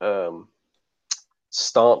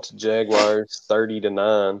 Stomped Jaguars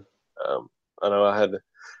 30-9. I know I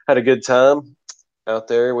had a good time out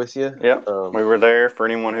there with you. Yep, we were there. For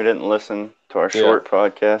anyone who didn't listen to our short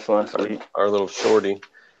podcast last week, our little shorty.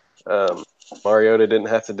 Mariota didn't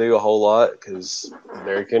have to do a whole lot because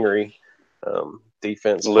Derrick Henry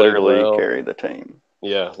defense literally carried the team.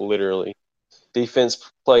 Yeah, literally.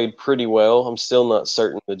 Defense played pretty well. I'm still not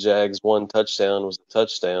certain the Jags' one touchdown was a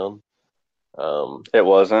touchdown. It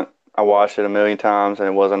wasn't. I watched it a million times, and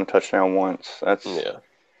it wasn't a touchdown once. Yeah.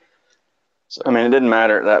 So, it didn't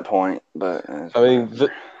matter at that point. But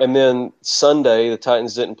and then Sunday the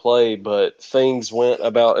Titans didn't play, but things went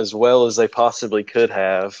about as well as they possibly could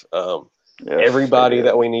have. Everybody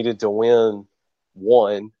that we needed to win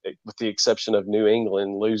won, with the exception of New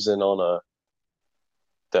England losing on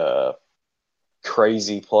the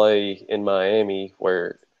crazy play in Miami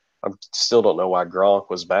where I still don't know why Gronk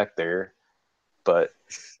was back there. But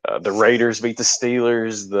the Raiders beat the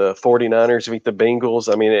Steelers, the 49ers beat the Bengals.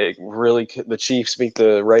 The Chiefs beat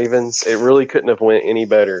the Ravens. It really couldn't have went any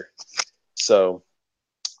better. So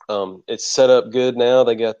it's set up good now.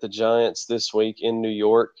 They got the Giants this week in New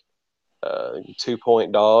York.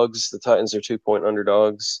 2-point dogs. The Titans are 2-point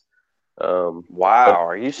underdogs. Wow,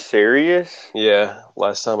 are you serious? Yeah,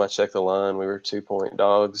 last time I checked the line, we were 2-point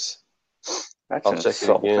dogs. That's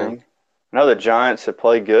insulting. I know the Giants have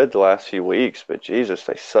played good the last few weeks, but Jesus,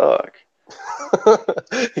 they suck.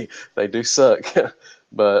 They do suck,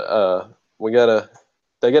 but they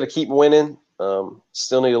gotta keep winning.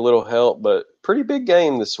 Still need a little help, but pretty big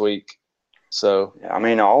game this week. So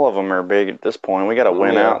all of them are big at this point. We got to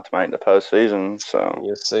win out to make the postseason. So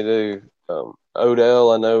yes, they do.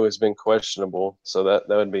 Odell, I know, has been questionable, so that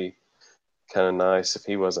would be kind of nice if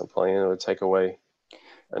he wasn't playing. It would take away.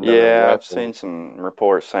 I've seen some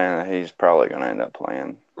reports saying that he's probably going to end up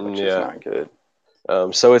playing, which is not good.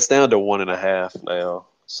 So it's down to 1.5 now.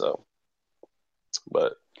 So,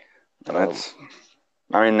 but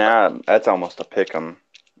now that's almost a pick 'em.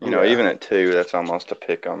 Even at 2, that's almost a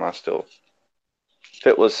pick 'em. If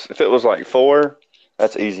it was like 4,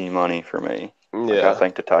 that's easy money for me. Yeah, I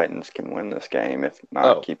think the Titans can win this game. If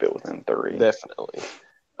not, keep it within 3. Definitely.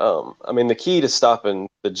 The key to stopping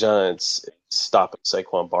the Giants is stopping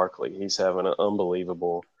Saquon Barkley. He's having an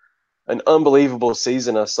unbelievable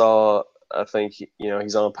season. I think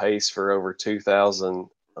he's on pace for over 2,000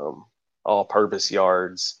 all-purpose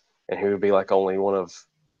yards, and he would be only one of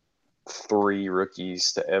 3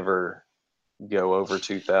 rookies to ever go over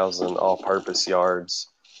 2,000 all-purpose yards.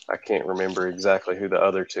 I can't remember exactly who the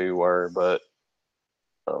other 2 were, but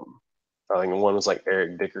I think one was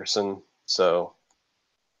Eric Dickerson. So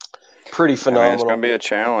pretty phenomenal. It's going to be a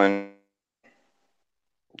challenge.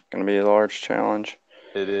 It's going to be a large challenge.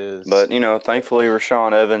 It is. But, thankfully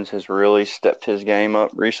Rashaan Evans has really stepped his game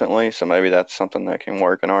up recently, so maybe that's something that can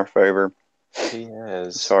work in our favor. He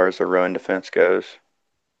has. As far as the run defense goes.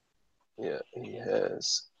 Yeah, he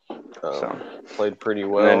has. Played pretty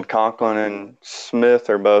And then well. Conklin and Smith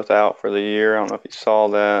are both out for the year. I don't know if you saw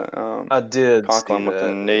that. I did Conklin see with the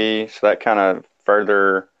that. knee, so that kind of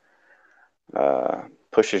further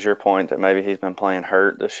pushes your point that maybe he's been playing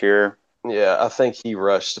hurt this year. Yeah, I think he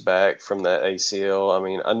rushed back from that ACL. I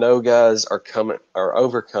mean, I know guys are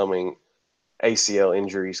overcoming ACL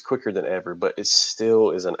injuries quicker than ever, but it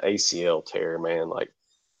still is an ACL tear, man. Like,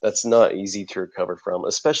 that's not easy to recover from,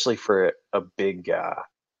 especially for a big guy.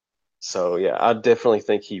 So yeah, I definitely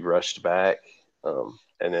think he rushed back. And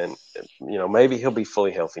then maybe he'll be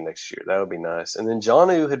fully healthy next year. That would be nice. And then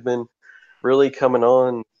Jonnu had been really coming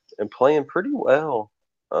on and playing pretty well.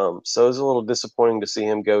 So it was a little disappointing to see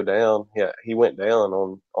him go down. Yeah, he went down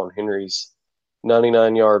on Henry's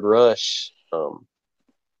 99-yard rush.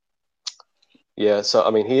 Yeah, so I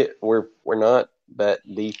mean, we're not that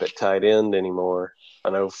deep at tight end anymore. I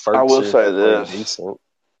know I will Fertzer's say playing this decent.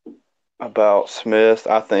 about Smith.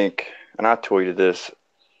 I think, and I tweeted this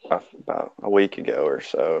about a week ago or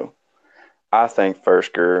so. I think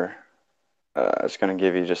Fersker is going to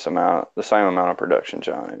give you just the same amount of production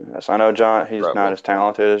Jonnu has. I know he's Right, not well, as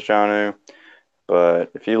talented as Jonnu,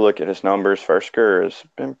 but if you look at his numbers, Fersker has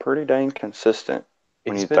been pretty dang consistent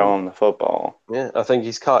when he's you been throw him the football. Yeah, I think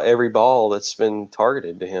he's caught every ball that's been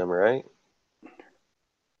targeted to him, right?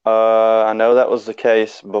 I know that was the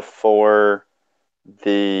case before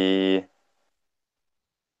the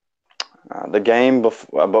game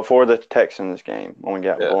before the Texans game when we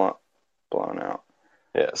got Yeah. blown out.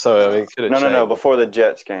 Yeah, so I mean, it could have No, changed. before the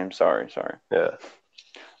Jets game. Sorry. Yeah.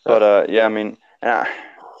 But yeah, I mean,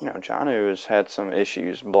 Jonnu has had some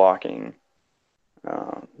issues blocking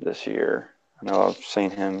this year. I know I've seen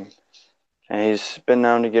him, and he's been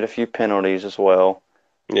known to get a few penalties as well.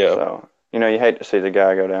 Yeah. So you hate to see the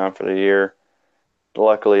guy go down for the year.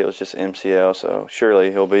 Luckily, it was just MCL, so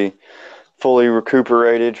surely he'll be fully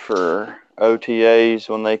recuperated for OTAs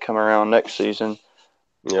when they come around next season.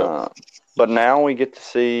 Yeah. But now we get to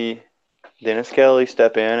see Dennis Kelly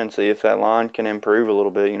step in and see if that line can improve a little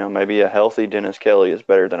bit. Maybe a healthy Dennis Kelly is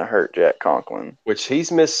better than a hurt Jack Conklin. Which he's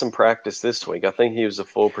missed some practice this week. I think he was a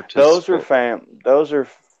full participant. Those are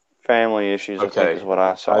family issues, Okay. I think is what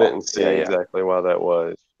I saw. I didn't see exactly why that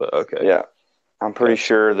was, but okay. Yeah. I'm pretty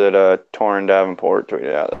sure that Torrin Davenport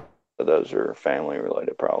tweeted out that those are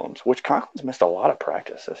family-related problems, which Conklin's missed a lot of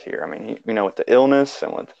practice this year. I mean, with the illness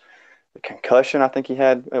and with the concussion I think he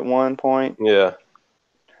had at one point. Yeah.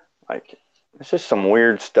 Like, it's just some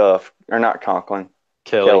weird stuff. Or not Conklin.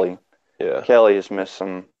 Kelly. Yeah. Kelly has missed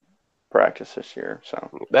some practice this year, so.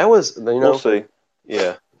 That was, we'll see.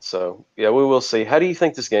 Yeah. So, yeah, we will see. How do you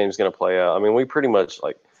think this game's going to play out? I mean, we pretty much,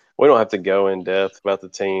 we don't have to go in depth about the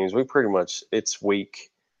teams. We pretty much, it's week,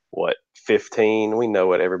 15? We know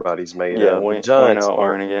what everybody's made of. Yeah, we know what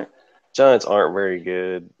we're going to get. Giants aren't very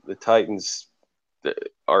good. The Titans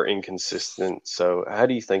are inconsistent. So how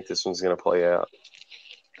do you think this one's going to play out?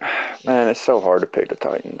 Man, it's so hard to pick the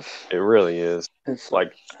Titans. It really is. It's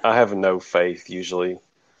I have no faith usually.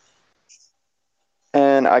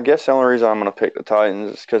 And I guess the only reason I'm going to pick the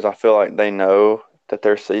Titans is because I feel like they know that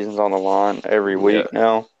their season's on the line every week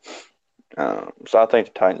now. So I think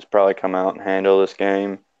the Titans probably come out and handle this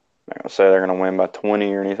game. I'm not going to say they're going to win by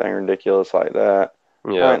 20 or anything ridiculous like that.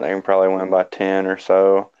 Yeah. I think they can probably win by 10 or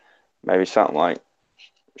so. Maybe something like,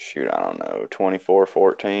 I don't know,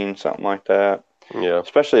 24-14, something like that. Yeah.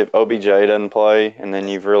 Especially if OBJ doesn't play, and then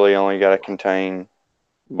you've really only got to contain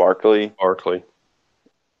Barkley.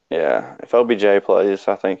 Yeah. If OBJ plays,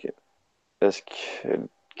 I think this could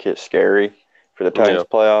get scary for the Titans'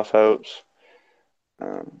 playoff hopes.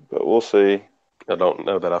 But we'll see. I don't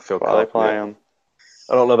know that I feel confident. They play them.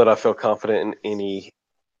 I don't know that I feel confident in any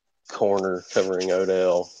corner covering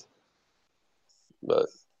Odell. But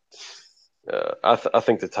I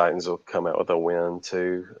think the Titans will come out with a win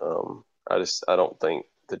too. I don't think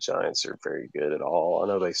the Giants are very good at all. I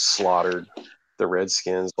know they slaughtered the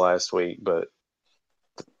Redskins last week, but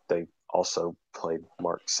they also played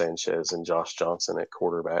Mark Sanchez and Josh Johnson at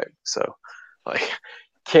quarterback. So,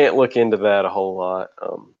 can't look into that a whole lot.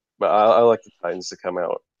 But I like the Titans to come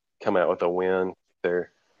out with a win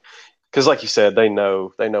there. Because like you said, they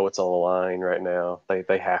know what's on the line right now.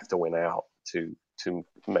 They have to win out to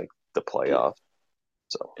make the playoff.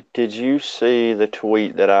 So, did you see the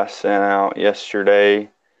tweet that I sent out yesterday?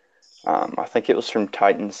 I think it was from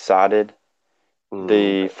Titans Sided.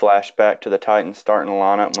 The flashback to the Titans starting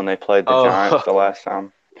lineup when they played the Giants the last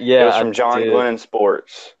time. Yeah, it was from John Glennon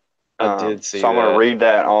Sports. I did see that. So I'm going to read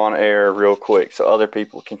that on air real quick so other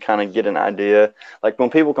people can kind of get an idea. Like when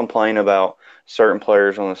people complain about certain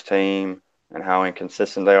players on this team and how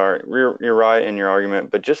inconsistent they are, you're right in your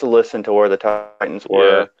argument, but just listen to where the Titans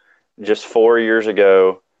were just 4 years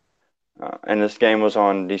ago, and this game was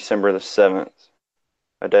on December the 7th,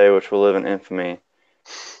 a day which will live in infamy.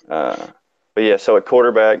 But yeah, so at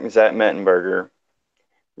quarterback, Zach Mettenberger,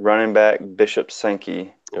 running back, Bishop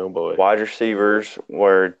Sankey. Oh boy. Wide receivers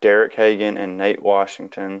were Derek Hagan and Nate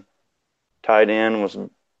Washington. Tight end was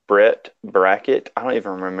Brett Brackett. I don't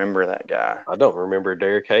even remember that guy. I don't remember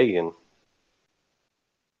Derek Hagan.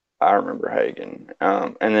 I remember Hagan.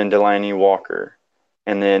 And then Delaney Walker.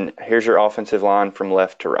 And then here's your offensive line from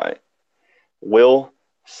left to right. Will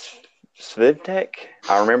Svivtek.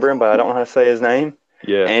 I remember him, but I don't know how to say his name.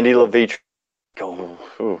 Yeah. Andy Levitre.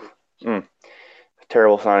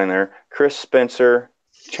 Terrible signing there. Chris Spencer,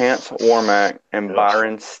 Chance Warmack, and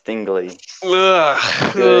Byron Stingley.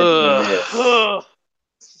 Goodness.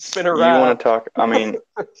 It's been a You ride. want to talk? I mean,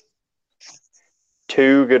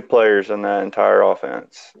 two good players in that entire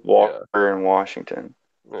offense, Walker and Washington.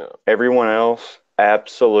 Yeah. Everyone else,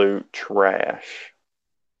 absolute trash.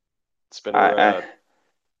 It's been a ride.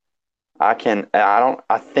 I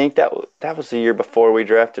think that was the year before we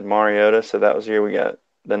drafted Mariota, so that was the year we got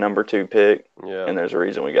the number 2 pick. Yeah. And there's a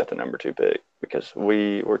reason we got the number 2 pick, because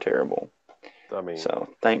we were terrible. I mean, So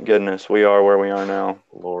thank goodness we are where we are now.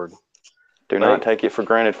 Lord, Do not take it for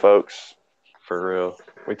granted, folks. for real.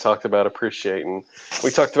 We talked about appreciating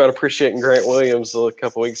Grant Williams a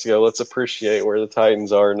couple weeks ago. Let's appreciate where the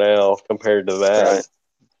Titans are now compared to that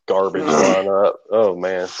garbage lineup. Oh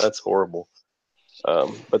man, that's horrible.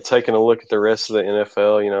 But taking a look at the rest of the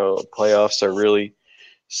NFL, playoffs are really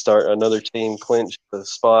another team clinched the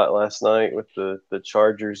spot last night with the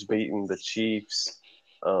Chargers beating the Chiefs.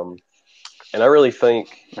 And I really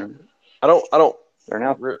think I don't. They're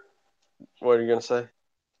now. What are you gonna say?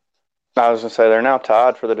 I was gonna say they're now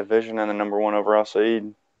tied for the division and the number 1 overall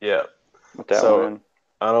seed. Yeah. With that win.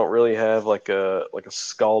 I don't really have like a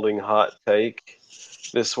scalding hot take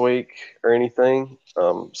this week or anything.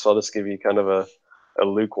 So I'll just give you kind of a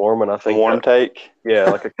lukewarm, and I think warm take. Yeah,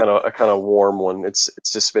 like a kind of warm one. It's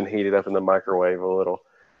just been heated up in the microwave a little.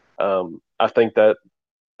 I think that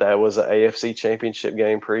was an AFC Championship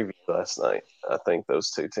game preview last night. I think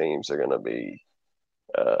those two teams are going to be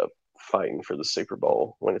fighting for the Super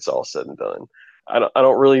Bowl when it's all said and done. I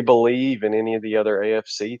don't really believe in any of the other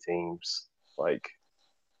AFC teams. Like,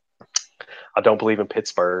 I don't believe in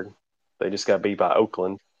Pittsburgh. They just got beat by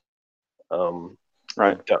Oakland.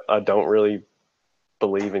 Right. I don't really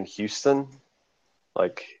believe in Houston.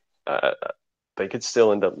 Like, they could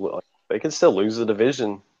still end up. They could still lose the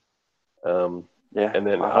division. Yeah, and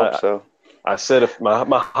then I hope so. I said if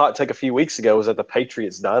my hot take a few weeks ago was that the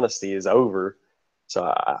Patriots dynasty is over. So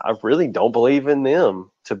I really don't believe in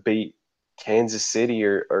them to beat Kansas City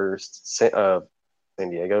or San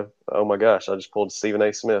Diego. Oh my gosh, I just pulled Stephen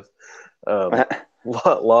A. Smith.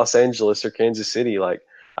 Los Angeles or Kansas City. Like,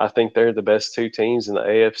 I think they're the best two teams in the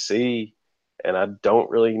AFC, and I don't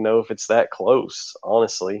really know if it's that close,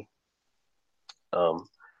 honestly. I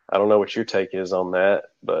don't know what your take is on that,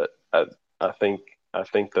 but I think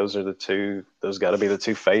those are those got to be the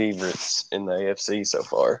two favorites in the AFC so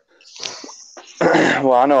far.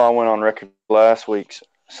 Well, I know I went on record last week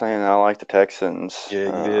saying I like the Texans.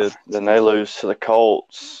 Yeah, you did. Then they lose to the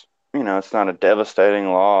Colts. It's not a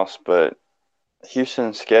devastating loss, but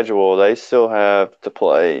Houston's schedule, they still have to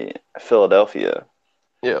play Philadelphia.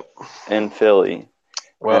 Yep. And Philly.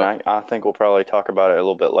 Well, and I think we'll probably talk about it a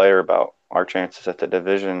little bit later about our chances at the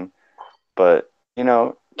division. But,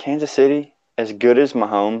 Kansas City, as good as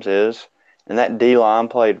Mahomes is, and that D-line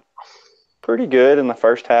played pretty good in the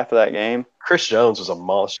first half of that game. Chris Jones was a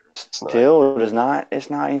monster. Still, it's not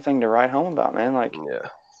anything to write home about, man. Like, yeah.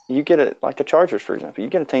 You get it, like the Chargers, for example. You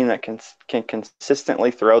get a team that can consistently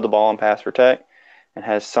throw the ball and pass protect and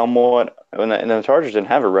has somewhat – and the Chargers didn't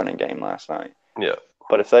have a running game last night. Yeah.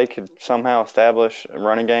 But if they could somehow establish a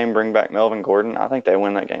running game, bring back Melvin Gordon, I think they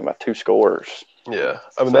win that game by 2 scores. Yeah.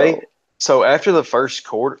 I mean, so after the first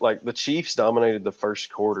quarter, like the Chiefs dominated the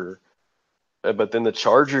first quarter, but then the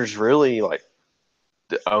Chargers really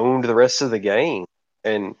owned the rest of the game.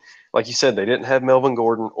 And like you said, they didn't have Melvin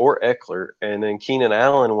Gordon or Eckler. And then Keenan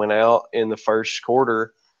Allen went out in the first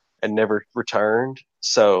quarter and never returned.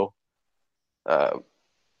 So, and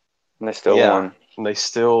they still won. And they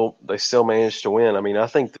still managed to win. I mean, I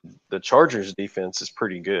think the Chargers defense is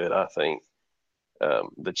pretty good. I think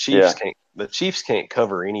the Chiefs can't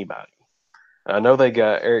cover anybody. I know they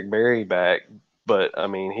got Eric Berry back, but I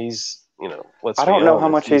mean, he's I don't know how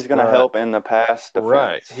much he's going to help in the pass defense.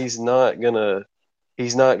 Right, he's not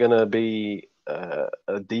gonna be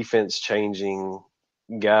a defense changing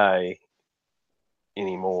guy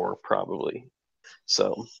anymore, probably.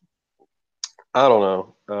 So I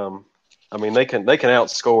don't know. I mean, they can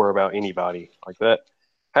outscore about anybody like that.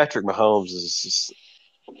 Patrick Mahomes is just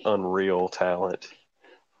unreal talent.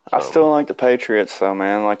 I still like the Patriots, though,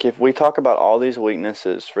 man. Like, if we talk about all these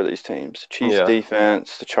weaknesses for these teams, Chiefs Yeah.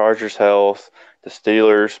 defense, the Chargers' health, the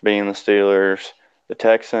Steelers being the Steelers, the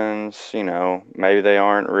Texans, maybe they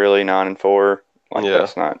aren't really 9-4. Like, Yeah.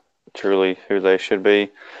 that's not truly who they should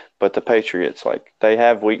be. But the Patriots, like, they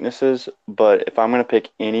have weaknesses. But if I'm going to pick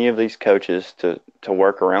any of these coaches to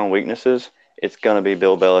work around weaknesses, it's going to be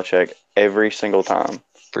Bill Belichick every single time.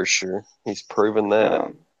 For sure. He's proven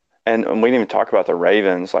that. And we didn't even talk about the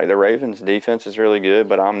Ravens. Like, the Ravens' defense is really good,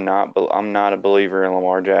 but I'm not a believer in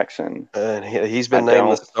Lamar Jackson. And he's been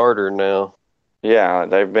named the starter now. Yeah,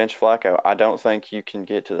 they've benched Flacco. I don't think you can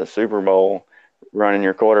get to the Super Bowl running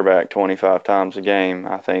your quarterback 25 times a game.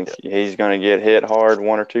 I think he's going to get hit hard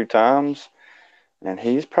one or two times, and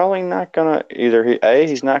he's probably not going to either.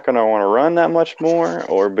 He's not going to want to run that much more,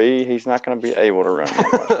 or B, he's not going to be able to run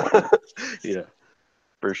that much more. Yeah,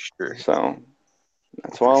 for sure. So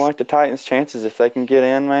that's why I like the Titans' chances. If they can get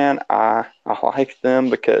in, man, I like them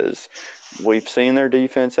because we've seen their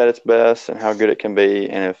defense at its best and how good it can be.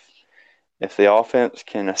 And if the offense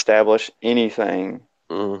can establish anything,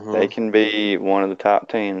 they can be one of the top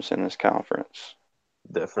teams in this conference.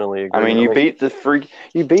 Definitely agree. I mean, you beat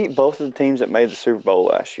both of the teams that made the Super Bowl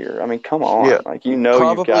last year. I mean, come on. Yeah. Like, you've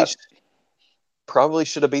got – probably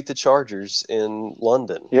should have beat the Chargers in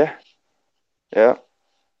London. Yeah. Yeah.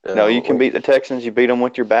 No, you can beat the Texans. You beat them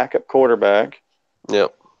with your backup quarterback.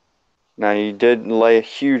 Yep. Now, you did lay a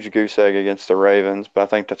huge goose egg against the Ravens, but I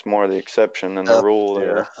think that's more the exception than the rule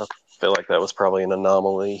there. Yeah, I feel like that was probably an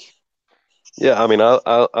anomaly. Yeah, I mean,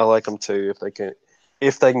 I like them too if they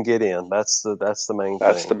can get in. That's the main thing.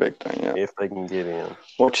 That's the big thing, yeah. If they can get in.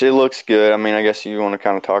 Which it looks good. I mean, I guess you want to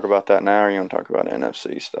kind of talk about that now, or you want to talk about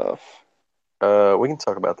NFC stuff? We can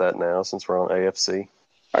talk about that now since we're on AFC.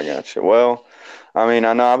 I got you. Well, I mean,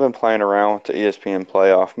 I know I've been playing around with the ESPN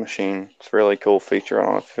playoff machine. It's a really cool feature. I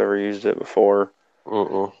don't know if you've ever used it before.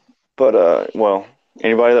 But, well,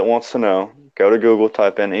 anybody that wants to know, go to Google,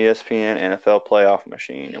 type in ESPN NFL playoff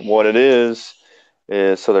machine. And what it is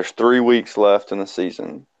so there's 3 weeks left in the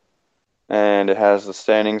season. And it has the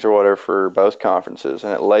standings or whatever for both conferences.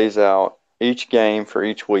 And it lays out each game for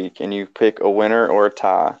each week. And you pick a winner or a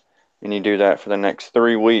tie. And you do that for the next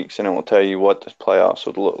 3 weeks, and it will tell you what the playoffs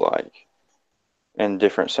would look like in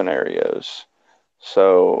different scenarios.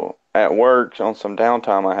 So at work, on some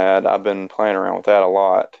downtime I had, I've been playing around with that a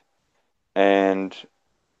lot. And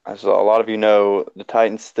as a lot of you know, the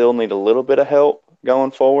Titans still need a little bit of help going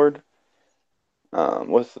forward.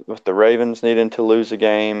 With the Ravens needing to lose a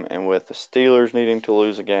game and with the Steelers needing to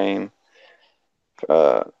lose a game.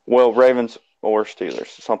 Ravens or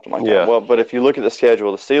Steelers, something like that. Well, but if you look at the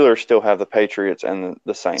schedule, the Steelers still have the Patriots and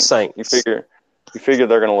the Saints. You figure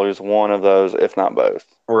they're going to lose one of those, if not both.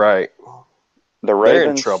 Right. The Ravens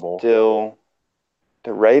they're in trouble.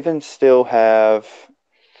 The Ravens still have.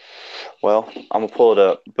 Well, I'm gonna pull it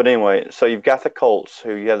up. But anyway, so you've got the Colts,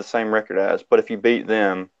 who you have the same record as. But if you beat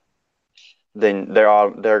them, then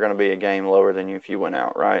they're going to be a game lower than you if you went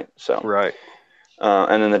out, right? So right.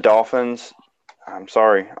 And then the Dolphins. I'm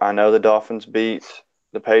sorry. I know the Dolphins beat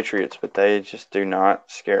the Patriots, but they just do not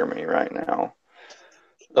scare me right now.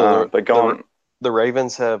 The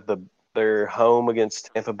Ravens have their home against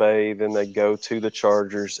Tampa Bay, then they go to the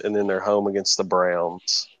Chargers, and then they're home against the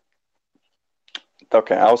Browns.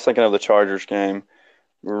 Okay, I was thinking of the Chargers game.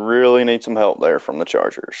 Really need some help there from the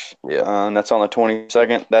Chargers. Yeah. And that's on the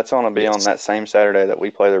 22nd. That's going to be on that same Saturday that we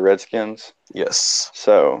play the Redskins. Yes.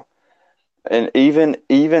 So... And even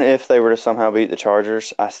if they were to somehow beat the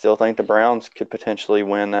Chargers, I still think the Browns could potentially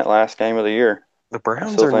win that last game of the year. The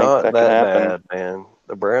Browns are not that bad, man.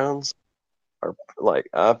 The Browns are like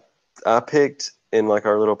I picked in like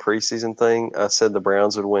our little preseason thing. I said the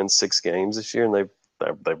Browns would win 6 games this year, and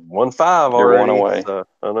they've won 5 already. They're 1 away. So,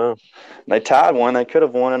 I know. They tied one. They could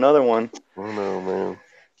have won another one. I know, man.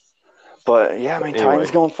 But yeah, I mean, Titans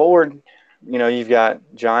going forward. You've got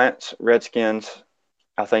Giants, Redskins.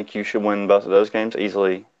 I think you should win both of those games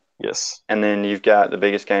easily. Yes. And then you've got the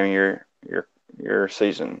biggest game of your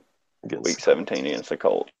season, Week 17 against the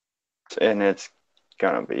Colts. And it's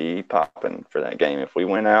going to be popping for that game if we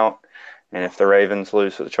win out and if the Ravens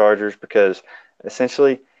lose to the Chargers, because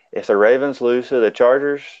essentially if the Ravens lose to the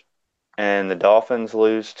Chargers and the Dolphins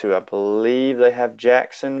lose to, I believe they have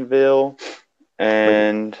Jacksonville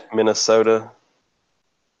and Minnesota.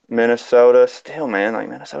 Still, man, like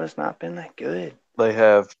Minnesota's not been that good. They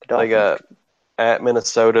got at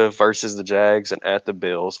Minnesota versus the Jags and at the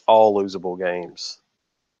Bills, all losable games.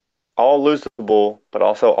 All losable, but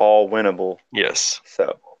also all winnable. Yes.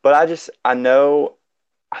 So But I know,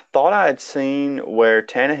 I thought I had seen where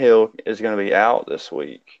Tannehill is going to be out this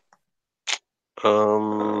week. He's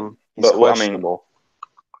but questionable.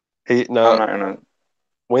 I'm not going to.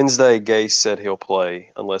 Wednesday, Gase said he'll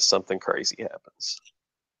play unless something crazy happens.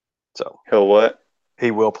 So He'll what? He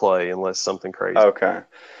will play unless something crazy. Okay,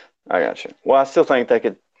 I got you. Well, I still think they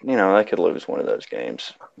could lose one of those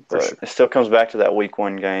games, but sure. It still comes back to that week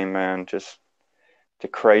 1 game, man. Just the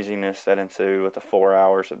craziness that ensued with the 4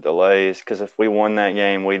 hours of delays. Because if we won that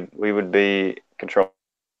game, we would be controlling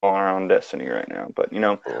our own destiny right now. But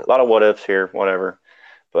a lot of what ifs here, whatever.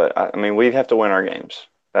 But I mean, we have to win our games.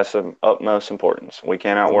 That's of utmost importance. We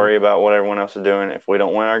cannot worry about what everyone else is doing. If we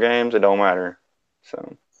don't win our games, it don't matter.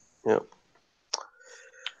 So. Yep.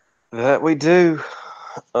 That we do.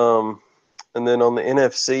 And then on the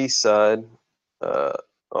NFC side,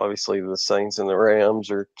 obviously the Saints and the Rams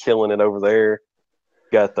are killing it over there.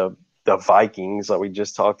 Got the Vikings, like we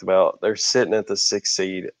just talked about. They're sitting at the 6th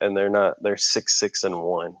seed, and they're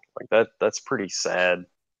 6-1. Like that's pretty sad,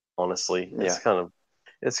 honestly. Yeah.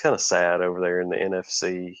 It's kind of sad over there in the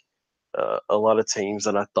NFC. A lot of teams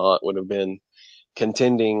that I thought would have been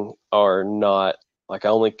contending are not. Like I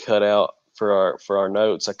only cut out for our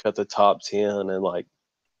notes. I cut the top 10, and like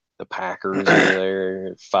the Packers are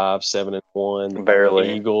there 5-7-1. Barely.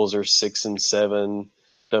 The Eagles are 6-7.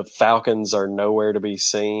 The Falcons are nowhere to be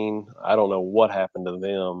seen. I don't know what happened to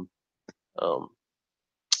them.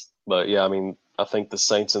 But yeah, I mean, I think the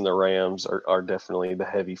Saints and the Rams are definitely the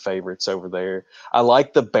heavy favorites over there. I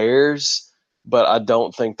like the Bears, but I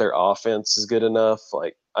don't think their offense is good enough.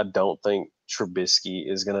 Like, I don't think Trubisky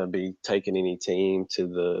is going to be taking any team to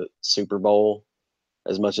the Super Bowl.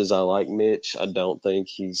 As much as I like Mitch, I don't think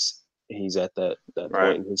he's at that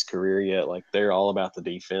point in his career yet. Like, they're all about the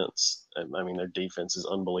defense. And I mean, their defense is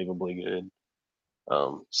unbelievably good.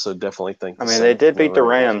 So definitely think. I mean, they did beat the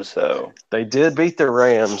Rams, though. They did beat the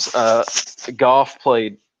Rams. Goff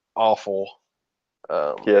played awful.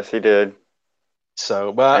 Yes, he did.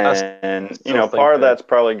 So, but part of that's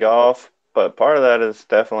probably Goff, but part of that is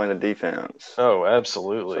definitely the defense. Oh,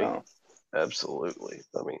 absolutely, so. Absolutely.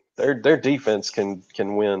 I mean, their defense can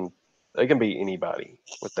win. They can beat anybody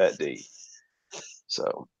with that D.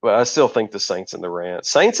 So, but I still think the Saints and the Rams.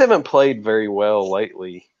 Saints haven't played very well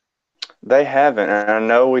lately. They haven't, and I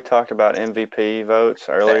know we talked about MVP votes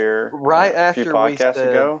earlier, right after a few podcasts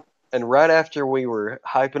ago. And right after we were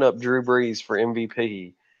hyping up Drew Brees for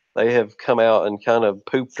MVP, they have come out and kind of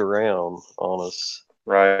pooped around on us.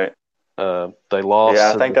 Right. They lost.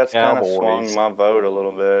 Yeah, I think that's kind of swung my vote a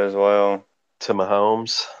little bit as well. To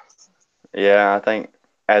Mahomes. Yeah, I think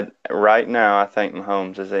right now I think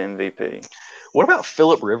Mahomes is the MVP. What about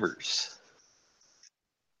Phillip Rivers?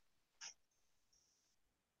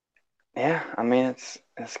 Yeah, I mean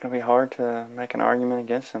it's gonna be hard to make an argument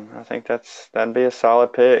against him. I think that'd be a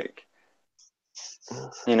solid pick.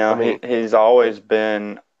 He's always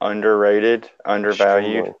been underrated,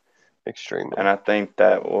 undervalued, extremely. And I think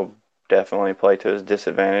that will definitely play to his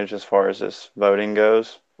disadvantage as far as this voting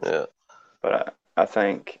goes. Yeah, but I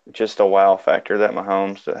think just a wow factor that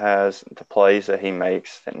Mahomes has, the plays that he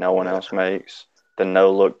makes that no one else makes, the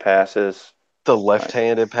no-look passes. The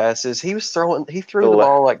left-handed passes. He threw the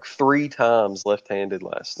ball like 3 times left-handed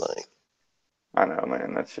last night. I know,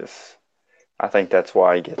 man. I think that's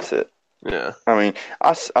why he gets it. Yeah. I mean,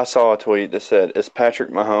 I saw a tweet that said, is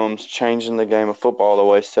Patrick Mahomes changing the game of football the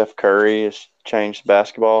way Steph Curry has changed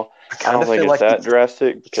basketball? I don't think it's that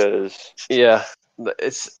drastic because... Yeah.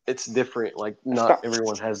 It's different. Like, not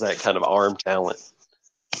everyone has that kind of arm talent.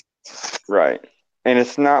 Right. And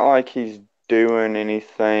it's not like he's doing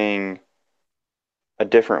anything... I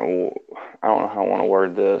don't know how I want to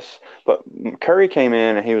word this, but Curry came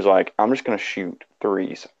in and he was like, I'm just going to shoot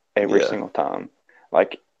threes every single time.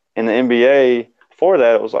 Like in the NBA, before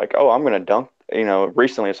that, it was like, oh, I'm going to dunk.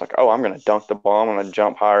 Recently it's like, oh, I'm going to dunk the ball. I'm going to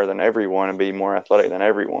jump higher than everyone and be more athletic than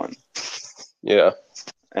everyone. Yeah.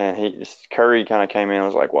 And Curry kind of came in and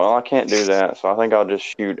was like, well, I can't do that, so I think I'll just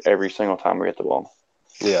shoot every single time we get the ball.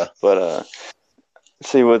 Yeah. But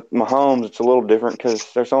see, with Mahomes, it's a little different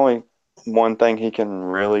because there's only one thing he can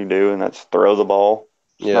really do, and that's throw the ball.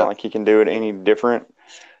 It's not like he can do it any different,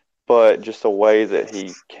 but just the way that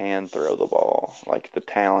he can throw the ball, like the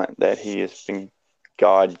talent that he has been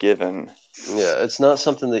God-given. Yeah, it's not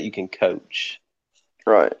something that you can coach.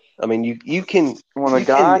 Right. I mean, you can... When a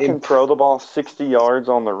guy can throw the ball 60 yards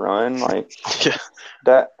on the run,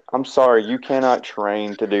 I'm sorry, you cannot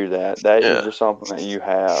train to do that. That is just something that you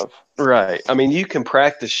have. Right. I mean, you can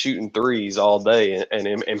practice shooting threes all day and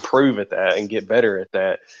improve at that and get better at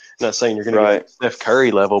that. I'm not saying you're going to get Steph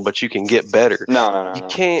Curry level, but you can get better. No.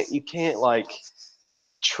 You can't like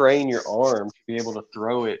train your arm to be able to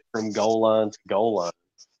throw it from goal line to goal line.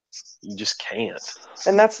 You just can't.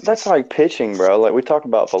 And that's like pitching, bro. Like we talk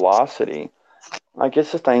about velocity. Like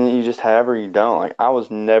it's the thing that you just have or you don't. Like I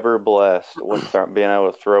was never blessed with being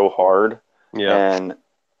able to throw hard. Yeah. And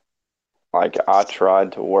like I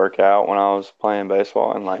tried to work out when I was playing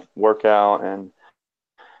baseball and like work out and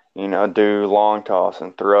do long toss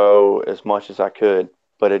and throw as much as I could,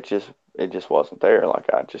 but it just wasn't there.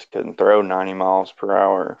 Like I just couldn't throw 90 miles per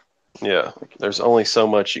hour. Yeah. There's only so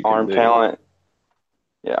much you can Arm do. talent.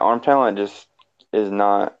 Yeah, arm talent just is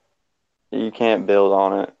not. You can't build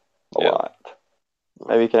on it a lot.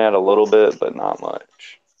 Maybe you can add a little bit, but not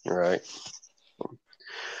much. Right. All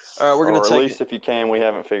right, we're going to at least if you can, we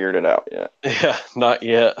haven't figured it out yet. Yeah, not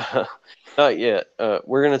yet. Not yet.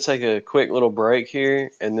 We're going to take a quick little break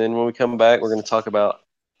here, and then when we come back, we're going to talk about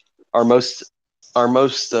our most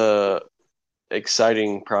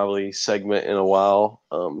exciting probably segment in a while,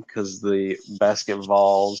 because the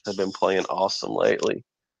basketballs have been playing awesome lately,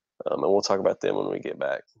 and we'll talk about them when we get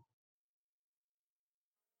back.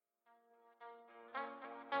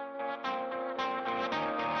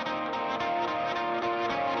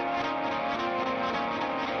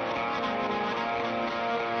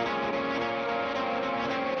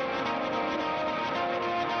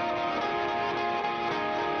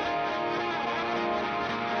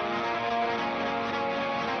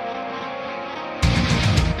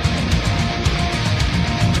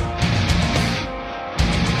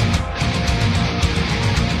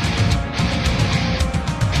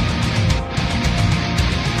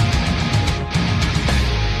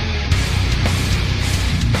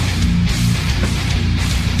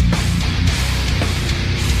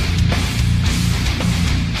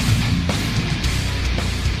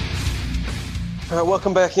 All right,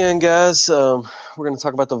 welcome back in, guys. We're going to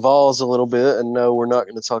talk about the Vols a little bit, and no, we're not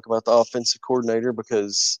going to talk about the offensive coordinator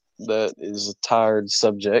because that is a tired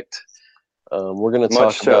subject. We're going to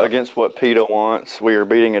talk about against what PETA wants. We are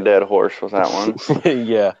beating a dead horse with that one.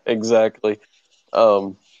 Yeah, exactly.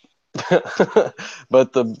 But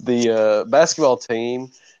the basketball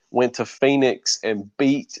team went to Phoenix and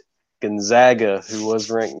beat Gonzaga, who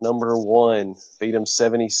was ranked number 1, beat them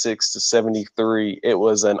 76-73. It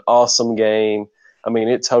was an awesome game. I mean,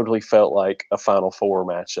 it totally felt like a Final Four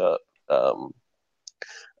matchup.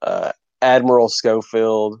 Admiral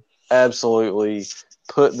Schofield absolutely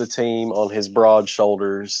put the team on his broad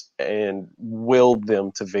shoulders and willed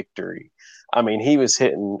them to victory. I mean, he was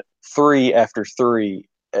hitting 3 after 3,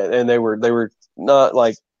 and they were not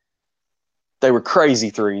like they were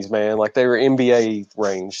crazy threes, man. Like they were NBA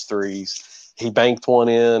range threes. He banked one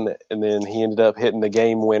in, and then he ended up hitting the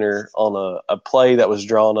game winner on a play that was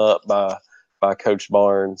drawn up by Coach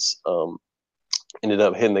Barnes. Ended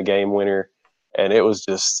up hitting the game winner, and it was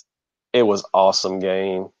awesome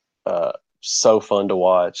game. So fun to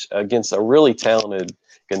watch against a really talented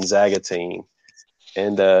Gonzaga team.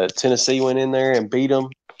 And Tennessee went in there and beat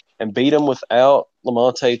them without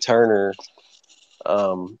Lamonte Turner,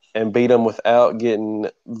 and beat them without getting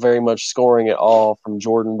very much scoring at all from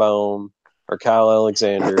Jordan Bone or Kyle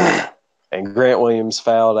Alexander. And Grant Williams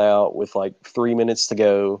fouled out with like 3 minutes to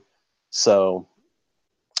go. So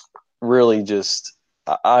really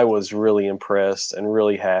I was really impressed and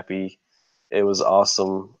really happy. It was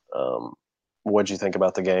awesome. What'd you think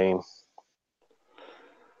about the game?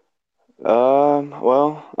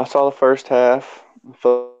 Well, I saw the first half. I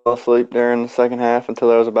fell asleep during the second half until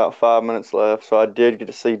there was about 5 minutes left. So I did get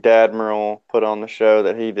to see Dadmiral put on the show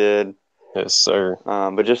that he did. Yes, sir.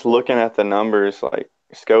 But just looking at the numbers, like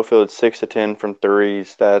Schofield 6 of 10 from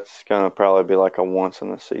threes, that's gonna probably be like a once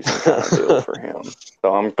in the season kind of deal for him.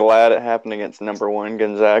 So I'm glad it happened against number 1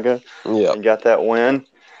 Gonzaga. Yeah, and got that win.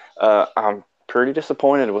 I'm pretty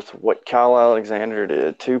disappointed with what Kyle Alexander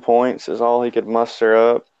did. 2 points is all he could muster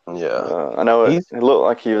up. yeah. I know it looked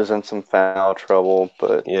like he was in some foul trouble,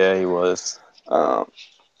 but Yeah, he was.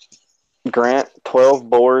 Grant, 12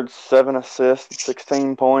 boards, 7 assists,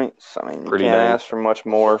 16 points. I mean, you can't ask for much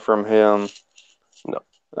more from him.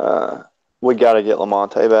 No. We got to get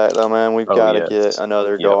Lamonte back, though, man. We've got to get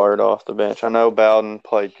another guard off the bench. I know Bowden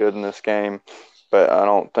played good in this game, but I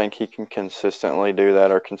don't think he can consistently do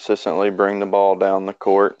that or consistently bring the ball down the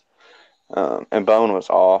court. And Bone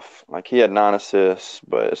was off. Like, he had 9 assists,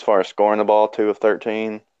 but as far as scoring the ball, 2 of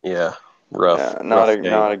 13. Yeah, rough. Yeah, not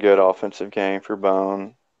a good offensive game for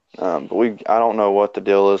Bone. But I don't know what the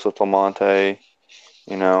deal is with Lamonte.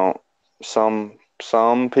 You know, some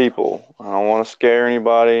people, I don't want to scare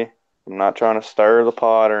anybody. I'm not trying to stir the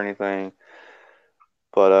pot or anything.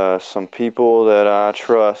 But some people that I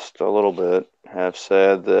trust a little bit have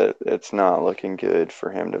said that it's not looking good for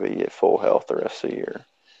him to be at full health the rest of the year.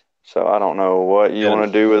 So I don't know what you want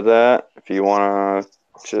to do with that. If you want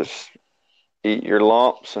to just eat your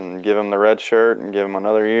lumps and give him the red shirt and give him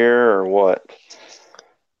another year or what.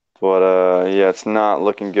 But, yeah, it's not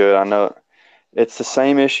looking good. I know it's the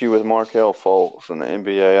same issue with Markelle Fultz in the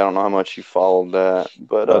NBA. I don't know how much you followed that.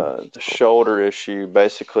 But the shoulder issue,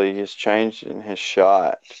 basically, he's changed in his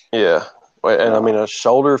shot. Yeah. And, I mean, a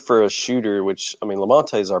shoulder for a shooter, which, I mean,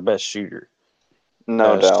 Lamonte is our best shooter.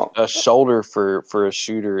 No doubt. A shoulder for a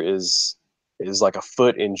shooter is like a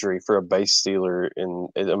foot injury for a base stealer, and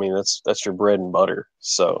I mean that's your bread and butter.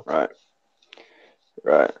 So right.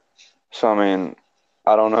 So I mean,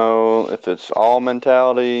 I don't know if it's all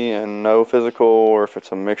mentality and no physical, or if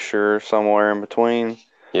it's a mixture somewhere in between.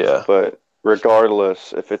 Yeah. But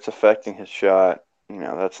regardless, if it's affecting his shot,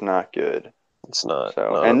 that's not good. It's not.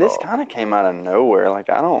 So, not and this kind of came out of nowhere. Like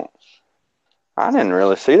I didn't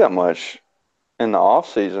really see that much in the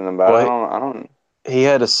off season about it. I don't. He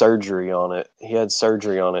had a surgery on it. He had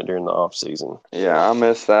surgery on it during the off season. Yeah, I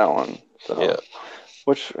missed that one. So. Yeah.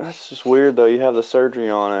 Which that's just weird though. You have the surgery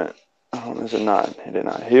on it. Is it not? It did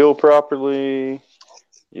not heal properly.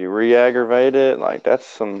 You re-aggravate it. Like that's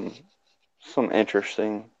some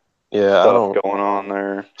interesting stuff going on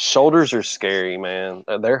there. Shoulders are scary, man.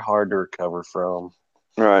 They're hard to recover from.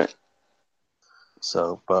 Right.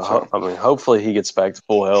 So, but I mean, hopefully he gets back to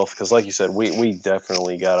full health because, like you said, we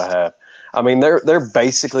definitely gotta have. I mean, they're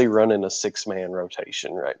basically running a 6-man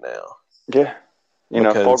rotation right now. Yeah.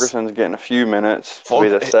 Fulkerson's getting a few minutes to be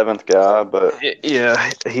the 7th guy, but yeah,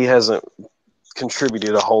 he hasn't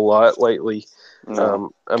contributed a whole lot lately.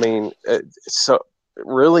 No. I mean, so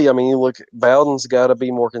really, I mean, you look, Bowden's got to be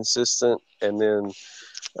more consistent, and then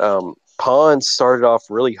Pond started off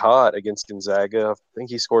really hot against Gonzaga. I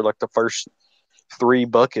think he scored like the first 3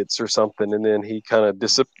 buckets or something, and then he kind of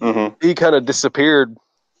disappeared.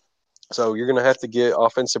 So you're going to have to get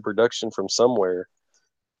offensive production from somewhere.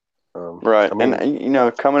 Right. I mean,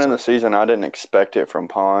 and, coming in the season, I didn't expect it from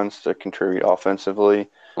Pons to contribute offensively.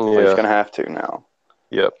 But he's going to have to now.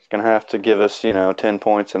 Yep. He's going to have to give us, 10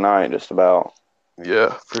 points a night just about.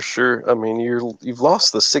 Yeah, for sure. I mean, you've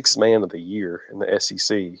lost the 6th man of the year in the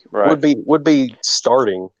SEC. Right. Would be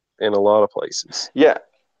starting in a lot of places. Yeah.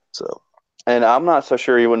 So. And I'm not so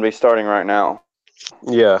sure he wouldn't be starting right now.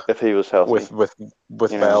 Yeah. If he was healthy. With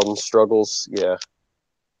Bowden's struggles, yeah.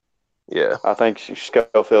 Yeah. I think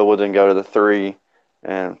Schofield would then go to the 3,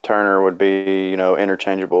 and Turner would be,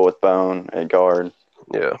 interchangeable with Bone at guard.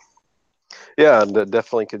 Yeah. Yeah, I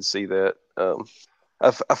definitely could see that.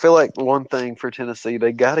 I feel like one thing for Tennessee,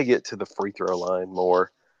 they got to get to the free throw line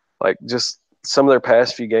more. Like, just some of their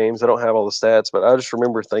past few games, I don't have all the stats, but I just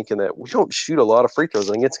remember thinking that we don't shoot a lot of free throws.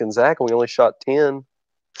 Against Gonzaga, we only shot 10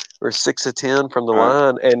 or 6 of 10 from the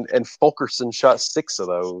line, and Fulkerson shot 6 of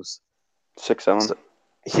those. 6 of them?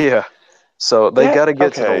 So, yeah. So they got to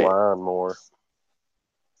get to the line more.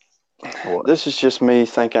 What? This is just me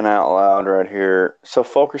thinking out loud right here. So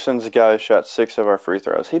Fulkerson's the guy who shot 6 of our free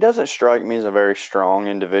throws. He doesn't strike me as a very strong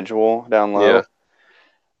individual down low. Yeah.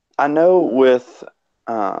 I know with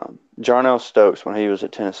Jarnell Stokes when he was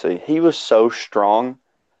at Tennessee, he was so strong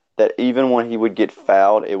that even when he would get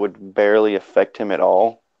fouled, it would barely affect him at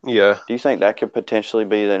all. Yeah. Do you think that could potentially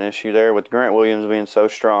be an issue there with Grant Williams being so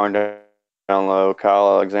strong down low,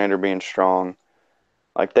 Kyle Alexander being strong?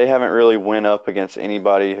 Like, they haven't really went up against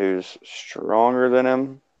anybody who's stronger than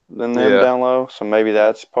them down low. So maybe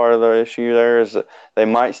that's part of the issue there, is that they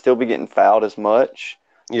might still be getting fouled as much.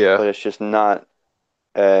 Yeah. But it's just not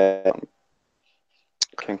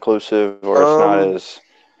conclusive, or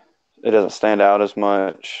it doesn't stand out as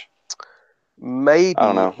much. Maybe. I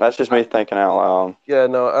don't know. That's just me thinking out loud. Yeah,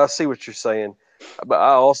 no, I see what you're saying. But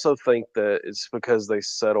I also think that it's because they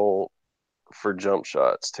settle for jump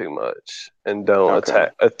shots too much and don't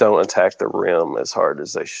attack the rim as hard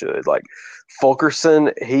as they should. Like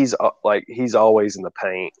Fulkerson, he's always in the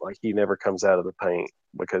paint. Like, he never comes out of the paint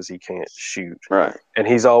because he can't shoot. Right. And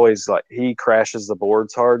he's always he crashes the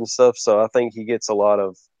boards hard and stuff. So I think he gets a lot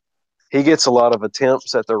of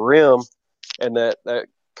attempts at the rim, and that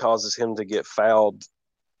causes him to get fouled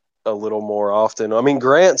a little more often. I mean,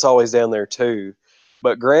 Grant's always down there too,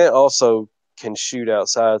 but Grant also can shoot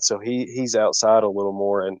outside, so he's outside a little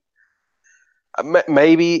more. And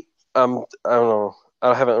maybe I don't know.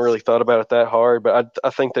 I haven't really thought about it that hard, but I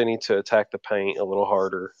think they need to attack the paint a little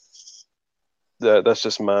harder. That's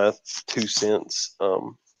just my 2 cents.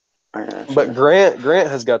 But Grant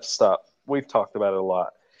has got to stop. We've talked about it a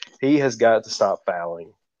lot. He has got to stop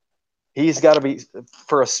fouling. He's got to be,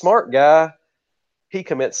 for a smart guy, he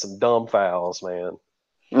commits some dumb fouls, man.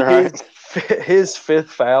 Right. His 5th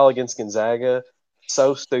foul against Gonzaga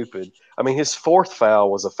so stupid. I mean, his fourth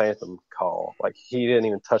foul was a phantom call. Like, he didn't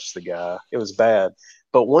even touch the guy. It was bad.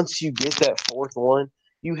 But once you get that fourth one,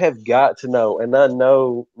 you have got to know. And I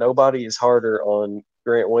know nobody is harder on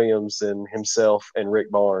Grant Williams than himself and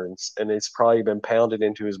Rick Barnes. And it's probably been pounded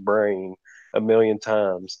into his brain a million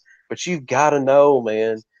times. But you've got to know,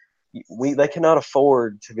 man. They cannot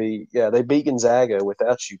afford to be. Yeah, they beat Gonzaga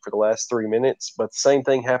without you for the last 3 minutes, but the same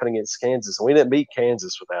thing happened against Kansas. We didn't beat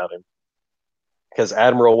Kansas without him because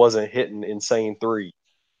Admiral wasn't hitting insane three.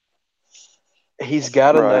 He's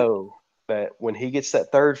got to know that when he gets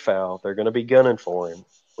that third foul, they're going to be gunning for him.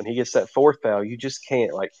 When he gets that fourth foul, you just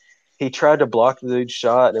can't. Like, he tried to block the dude's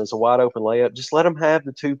shot, and it was a wide open layup. Just let him have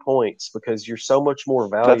the 2 points because you're so much more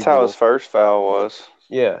valuable. That's how his first foul was.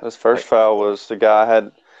 Yeah, his first foul was the guy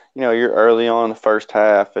had. You're early on in the first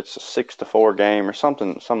half. It's a 6-4 game or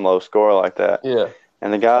something, some low score like that. Yeah.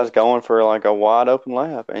 And the guy's going for like a wide open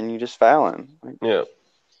layup, and you just foul him. Yeah.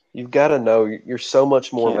 You've got to know you're so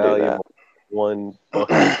much more valuable than one bucket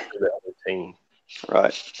to the other team.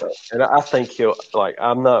 Right. And I think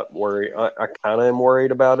I'm not worried. I kind of am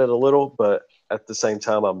worried about it a little, but at the same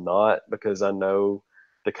time, I'm not because I know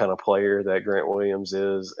the kind of player that Grant Williams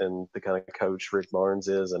is and the kind of coach Rick Barnes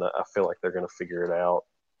is, and I feel like they're going to figure it out.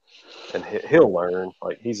 And he'll learn.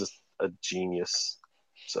 Like, he's a genius.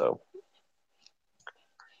 So,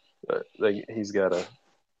 but he's got to.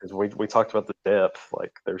 Because we talked about the depth.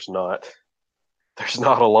 Like, there's not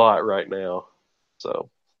a lot right now. So,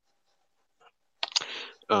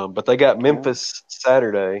 but they got Memphis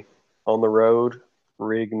Saturday on the road,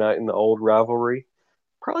 reigniting the old rivalry.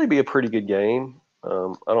 Probably be a pretty good game.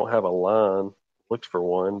 I don't have a line. Looked for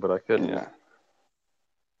one, but I couldn't. Yeah.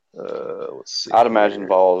 Let's see. I'd imagine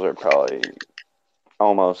Vols are probably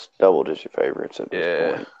almost double-digit favorites at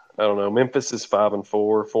this point. I don't know. Memphis is 5-4,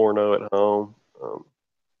 4-0 at home.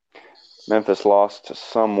 Memphis lost to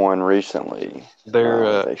someone recently.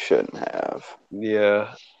 They shouldn't have.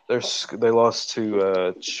 Yeah, they lost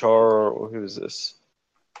to who is this?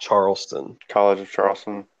 Charleston. College of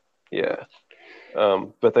Charleston. Yeah.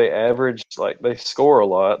 But they they score a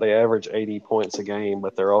lot. They average 80 points a game,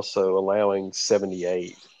 but they're also allowing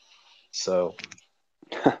 78. So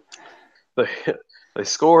they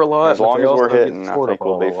score a lot. As long as we're hitting, I think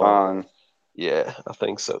we'll be fine. Yeah, I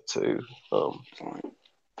think so too.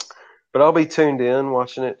 But I'll be tuned in,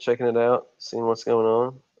 watching it, checking it out, seeing what's going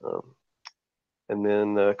on. And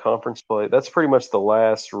then conference play. That's pretty much the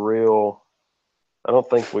last real. I don't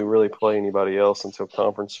think we really play anybody else until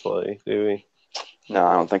conference play, do we? No,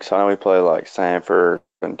 I don't think so. I know we play like Sanford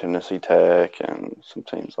and Tennessee Tech and some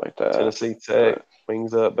teams like that. Tennessee Tech,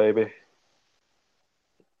 wings up, baby.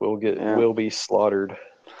 We'll be slaughtered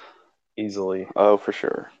easily. Oh, for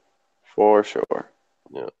sure. For sure.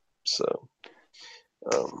 Yeah. So,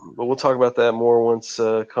 but we'll talk about that more once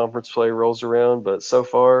conference play rolls around. But so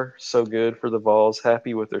far, so good for the Vols.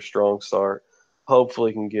 Happy with their strong start.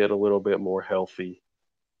 Hopefully can get a little bit more healthy.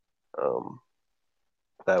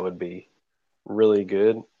 That would be really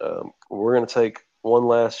good. We're going to take one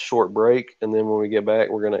last short break, and then when we get back,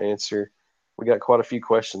 we're going to answer. We got quite a few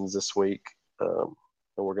questions this week, and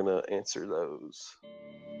we're going to answer those.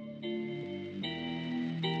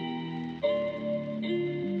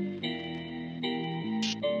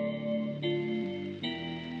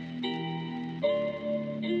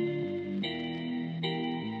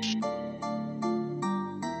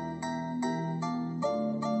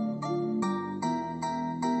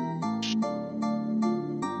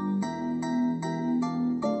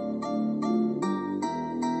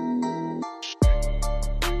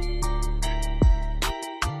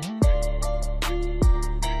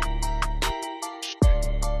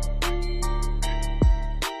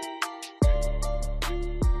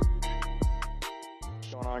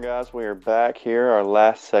 Guys, we are back here, our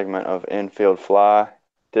last segment of Infield Fly.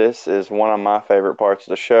 This is one of my favorite parts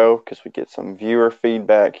of the show because we get some viewer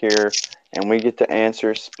feedback here and we get to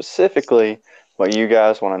answer specifically what you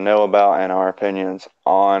guys want to know about and our opinions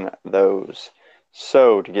on those.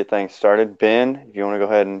 So to get things started, Ben, if you want to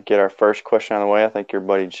go ahead and get our first question out of the way, I think your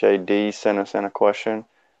buddy JD sent us in a question.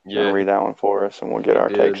 You want to read that one for us and we'll get our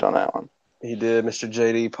takes on that one. He did. Mr.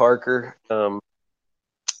 JD Parker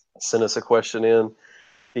sent us a question in.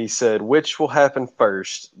 He said, which will happen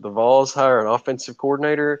first? The Vols hire an offensive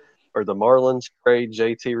coordinator or the Marlins trade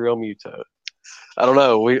JT Realmuto? I don't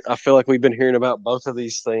know. I feel like we've been hearing about both of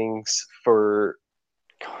these things for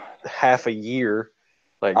half a year.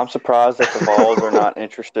 Like, I'm surprised that the Vols are not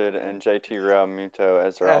interested in JT Realmuto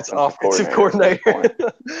as their offensive coordinator.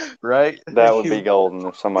 Right? That would be golden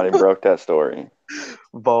if somebody broke that story.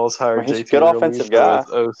 Vols hired JT Realmuto. He's a good offensive guy.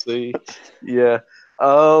 OC. Yeah.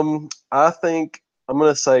 I think I'm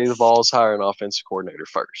going to say the Vols hire an offensive coordinator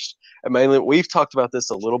first. And mainly, we've talked about this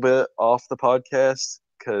a little bit off the podcast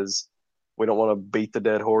because we don't want to beat the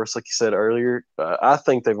dead horse, like you said earlier. I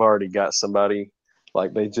think they've already got somebody.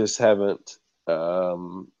 Like, they just haven't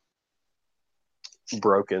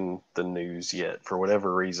broken the news yet. For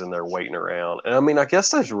whatever reason, they're waiting around. And I mean, I guess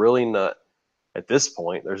there's really not, at this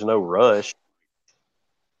point, there's no rush.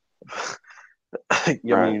 I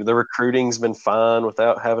mean, the recruiting's been fine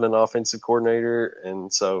without having an offensive coordinator.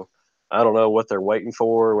 And so I don't know what they're waiting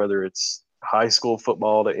for, whether it's high school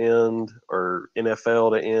football to end or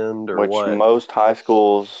NFL to end or Which what. most high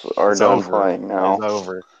schools are It's done over. playing now. It's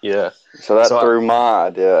over. Yeah. So that threw my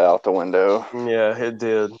idea out the window. Yeah, it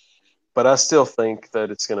did. But I still think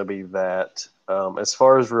that it's going to be that. As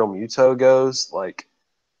far as Real Muto goes, like,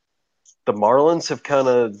 the Marlins have kind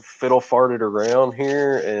of fiddle-farted around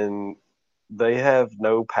here, and they have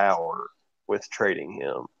no power with trading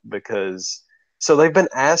him because – so they've been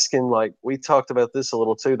asking, like, we talked about this a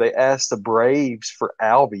little too. They asked the Braves for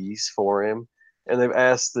Albies for him, and they've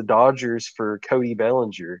asked the Dodgers for Cody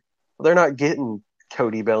Bellinger. They're not getting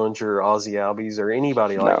Cody Bellinger or Ozzie Albies or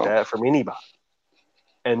anybody like that from anybody.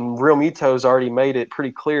 And Real Muto's already made it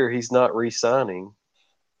pretty clear he's not re-signing.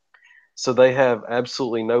 So they have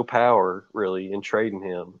absolutely no power, really, in trading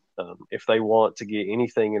him. If they want to get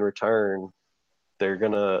anything in return, they're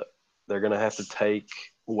gonna have to take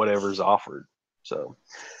whatever's offered. So,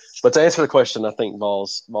 but to answer the question, I think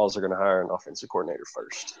Vols are going to hire an offensive coordinator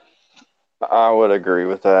first. I would agree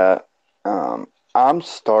with that. I'm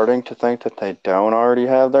starting to think that they don't already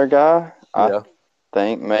have their guy. I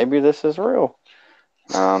think maybe this is real.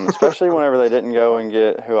 Especially whenever they didn't go and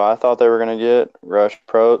get who I thought they were going to get, Rush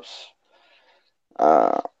Probst.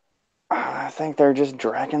 I think they're just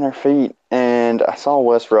dragging their feet. And I saw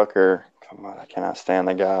Wes Rucker. Come on, I cannot stand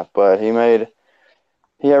the guy, but he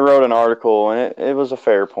wrote an article, and it was a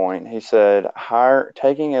fair point. He said,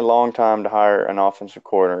 taking a long time to hire an offensive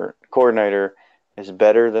coordinator is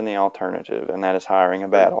better than the alternative, and that is hiring a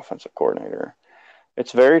bad offensive coordinator.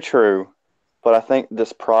 It's very true, but I think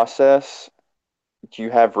this process,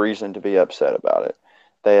 you have reason to be upset about it.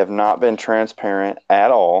 They have not been transparent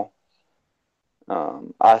at all.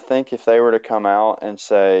 I think if they were to come out and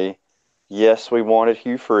say, yes, we wanted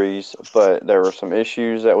Hugh Freeze, but there were some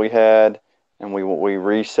issues that we had, and we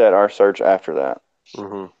reset our search after that,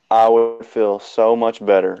 I would feel so much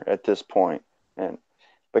better at this point. And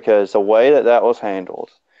because the way that was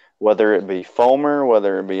handled, whether it be Fulmer,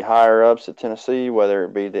 whether it be higher-ups at Tennessee, whether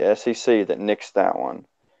it be the SEC that nixed that one,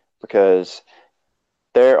 because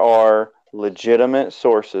there are legitimate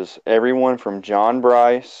sources, everyone from John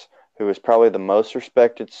Bryce, who is probably the most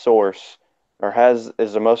respected source or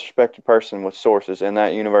is the most respected person with sources in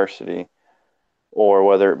that university, or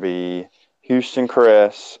whether it be Houston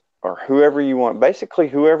Cress or whoever you want, basically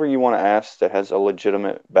whoever you want to ask that has a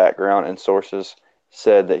legitimate background and sources,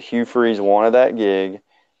 said that Hugh Freeze wanted that gig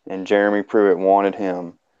and Jeremy Pruitt wanted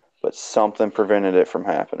him, but something prevented it from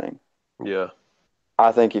happening. Yeah.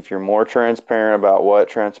 I think if you're more transparent about what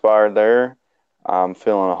transpired there, I'm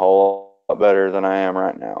feeling a whole lot better than I am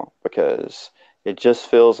right now, because it just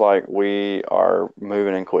feels like we are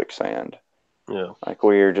moving in quicksand. Yeah. Like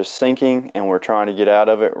we are just sinking and we're trying to get out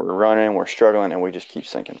of it. We're running, we're struggling, and we just keep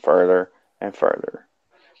sinking further and further.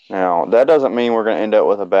 Now, that doesn't mean we're going to end up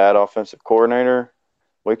with a bad offensive coordinator.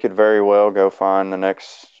 We could very well go find the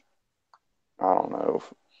next, I don't know,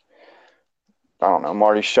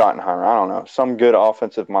 Marty Schottenheimer. I don't know, some good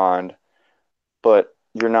offensive mind. But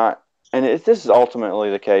you're not, and this is ultimately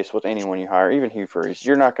the case with anyone you hire, even Hugh Freeze.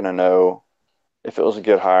 You're not going to know if it was a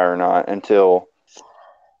good hire or not until,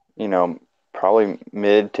 probably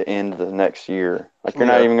mid to end of the next year. Like, you're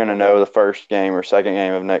not even going to know the first game or second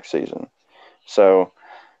game of next season. So,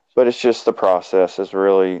 but it's just the process has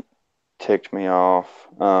really ticked me off.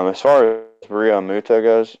 As far as Real Muto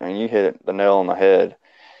goes, and you hit the nail on the head,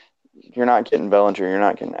 you're not getting Bellinger, you're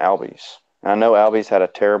not getting Albies. And I know Albies had a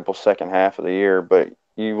terrible second half of the year, but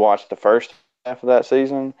you watch the first half of that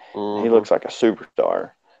season, he looks like a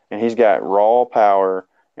superstar. And he's got raw power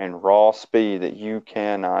and raw speed that you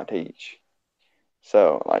cannot teach.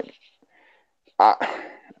 So,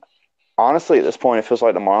 honestly, at this point, it feels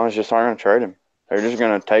like the Marlins just aren't going to trade him. They're just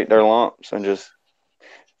going to take their lumps and just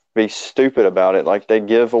be stupid about it. Like, they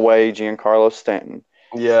give away Giancarlo Stanton.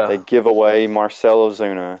 Yeah. They give away Marcell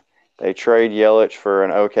Ozuna. They trade Yelich for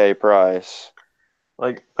an okay price.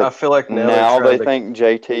 Like, I feel like now they think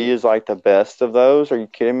JT is like the best of those. Are you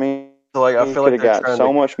kidding me? Like, I feel like they're got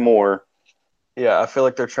so much more. Yeah, I feel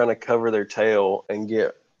like they're trying to cover their tail and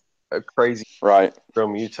get a crazy Real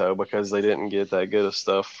Muto because they didn't get that good of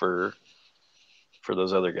stuff for for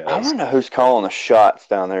those other I want guys. to know who's calling the shots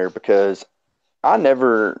down there, because I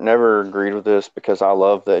never agreed with this, because I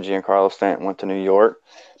love that Giancarlo Stanton went to New York.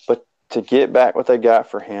 But to get back what they got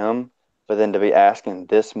for him, but then to be asking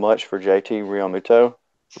this much for JT Realmuto,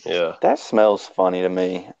 Yeah. that smells funny to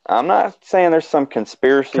me. I'm not saying there's some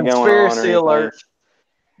conspiracy going on or Conspiracy anything, alert.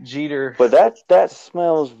 Jeter. but that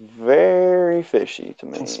smells very fishy to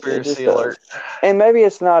me. It just Conspiracy does. alert. And maybe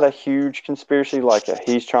it's not a huge conspiracy like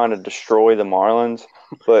he's trying to destroy the Marlins,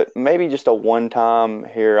 but maybe just a one-time,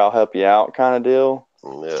 here, I'll help you out kind of deal.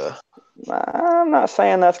 Yeah. I'm not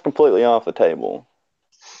saying that's completely off the table.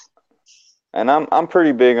 And I'm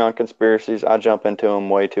pretty big on conspiracies. I jump into them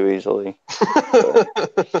way too easily.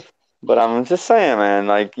 But I'm just saying, man,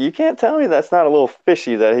 like, you can't tell me that's not a little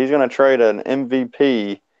fishy that he's going to trade an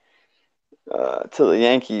MVP to the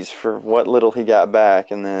Yankees for what little he got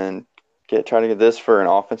back, and then try to get this for an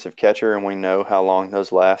offensive catcher, and we know how long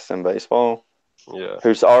those last in baseball. Yeah.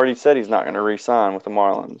 Who's already said he's not going to re-sign with the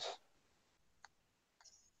Marlins.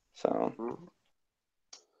 So,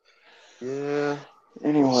 Yeah.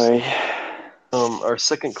 anyway. Our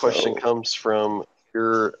second question comes from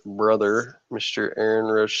your brother, Mr. Aaron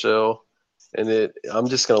Rochelle, and I'm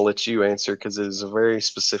just going to let you answer because it is very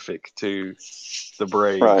specific to the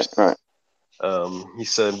Braves. Right. He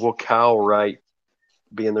said, "Will Kyle Wright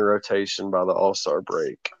be in the rotation by the All-Star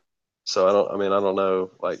break?" So I don't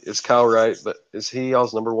know. Like, is Kyle Wright? But is he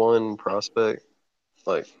y'all's number one prospect?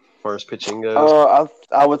 Like, as far as pitching goes?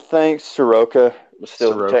 I would think Soroka would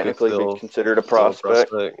still Soroka technically still- be considered a Still a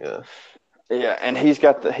prospect. Yeah. Yeah, and he's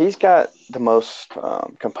got the most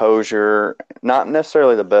composure. Not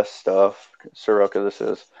necessarily the best stuff. Soroka, this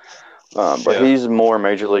is, but Yeah. he's more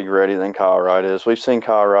major league ready than Kyle Wright is. We've seen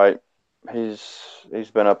Kyle Wright. He's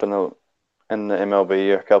been up in the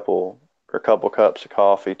MLB a couple cups of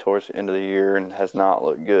coffee towards the end of the year and has not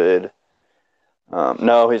looked good.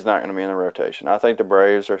 No, he's not going to be in the rotation. I think the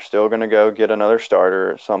Braves are still going to go get another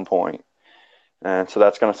starter at some point. And so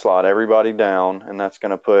that's going to slide everybody down, and that's going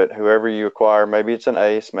to put whoever you acquire, maybe it's an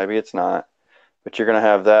ace, maybe it's not, but you're going to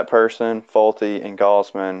have that person, Fulte, and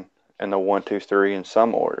Gausman in the 1, 2, 3 in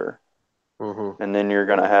some order. Mm-hmm. And then you're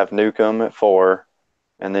going to have Newcomb at 4,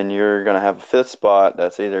 and then you're going to have a fifth spot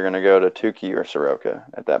that's either going to go to Tukey or Soroka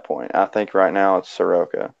at that point. I think right now it's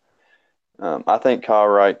Soroka. I think Kyle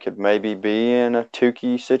Wright could maybe be in a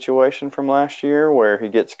Tukey situation from last year where he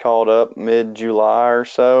gets called up mid-July or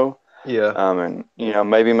so. Yeah. And,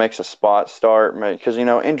 maybe makes a spot start because,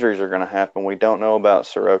 injuries are going to happen. We don't know about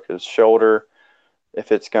Soroka's shoulder,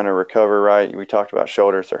 if it's going to recover right. We talked about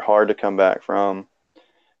shoulders. They're hard to come back from.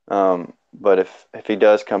 But if he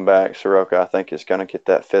does come back, Soroka, I think, is going to get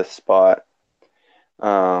that fifth spot.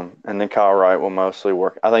 And then Kyle Wright will mostly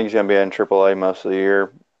work. I think he's going to be in AAA most of the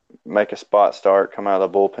year, make a spot start, come out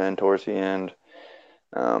of the bullpen towards the end.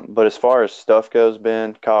 But as far as stuff goes,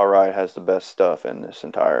 Ben, Kyle Wright has the best stuff in this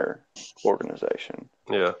entire organization.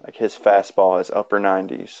 Yeah. Like, his fastball is upper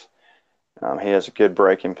 90s. He has a good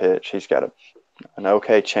breaking pitch. He's got an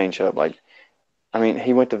okay changeup.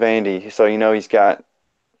 He went to Vandy, so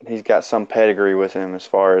he's got some pedigree with him as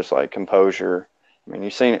far as like composure.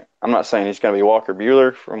 You've seen it. I'm not saying he's going to be Walker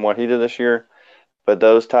Buehler from what he did this year, but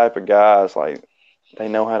those type of guys, like, they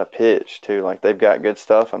know how to pitch too. Like, they've got good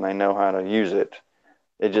stuff and they know how to use it.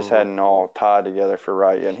 It just hadn't all tied together for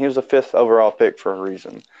Wright yet. And he was the 5th overall pick for a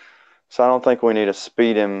reason. So I don't think we need to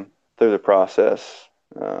speed him through the process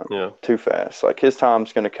too fast. Like, his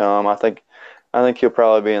time's going to come. I think he'll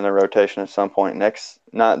probably be in the rotation at some point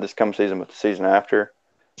not this coming season, but the season after.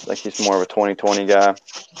 I think he's more of a 2020 guy.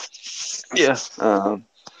 Yeah.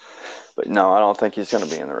 But no, I don't think he's going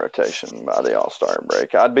to be in the rotation by the All-Star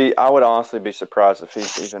break. I would honestly be surprised if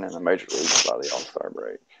he's even in the major leagues by the All-Star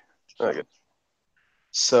break. Okay.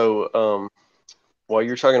 So, while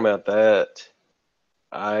you're talking about that,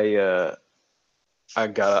 I've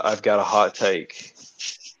got a hot take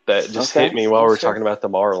that just hit me while we were talking about the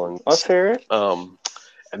Marlins. Let's hear it. And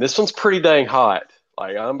this one's pretty dang hot.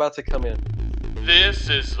 Like, I'm about to come in. This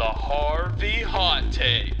is the Harvey Hot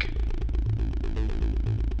Take.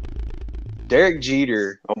 Derek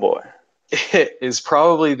Jeter, Oh boy, is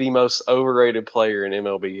probably the most overrated player in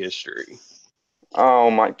MLB history.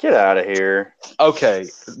 oh my, get out of here. Okay,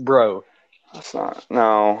 bro. That's not.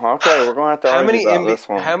 No. Okay, we're going to have to argue about this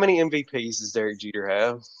one. How many MVPs does Derek Jeter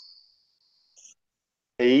have?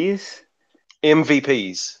 He's?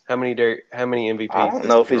 MVPs. How many MVPs? I don't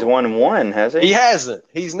know if he's won one, has he? He hasn't.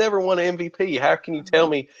 He's never won an MVP. How can you tell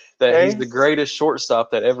me that he's the greatest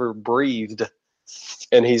shortstop that ever breathed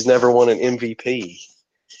and he's never won an MVP?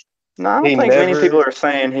 No, I don't think many people are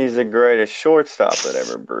saying he's the greatest shortstop that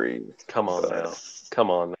ever breathed. Come on now. Come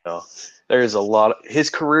on now. There's a lot. His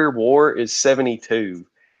career WAR is 72,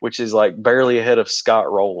 which is like barely ahead of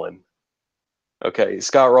Scott Rowland. Okay,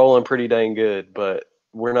 Scott Rowland pretty dang good, but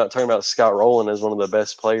we're not talking about Scott Rowland as one of the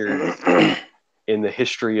best players in the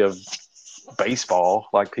history of baseball,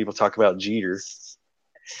 like people talk about Jeter.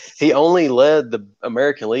 He only led the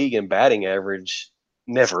American League in batting average.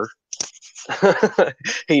 Never.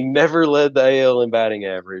 He never led the AL in batting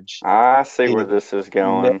average. I see where this is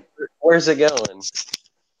going. Where's it going?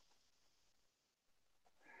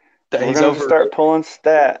 We're going to start pulling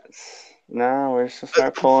stats. No, we're just going to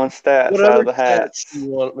start pulling stats out of the hat. What do you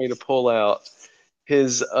want me to pull out?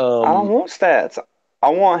 His I don't want stats. I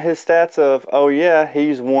want his stats of, oh, yeah,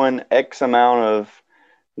 he's won X amount of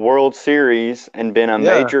World Series and been a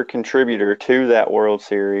major contributor to that World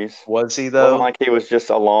Series. Was he, though? Wasn't like he was just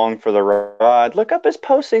along for the ride. Look up his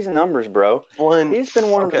postseason numbers, bro. He's been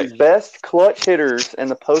one of the best clutch hitters in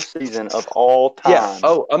the postseason of all time. Yeah.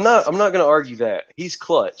 Oh, I'm not going to argue that. He's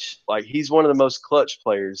clutch. Like, he's one of the most clutch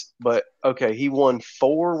players. But, okay, he won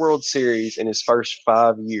 4 World Series in his first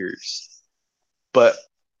 5 years. But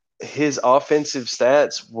his offensive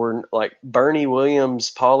stats were like Bernie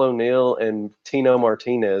Williams, Paul O'Neill, and Tino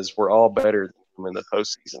Martinez were all better than him in the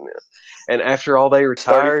postseason. And after all they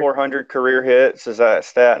retired, 3,400 career hits. Does that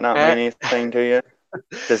stat not mean anything to you?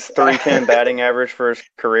 Does 310 batting average for his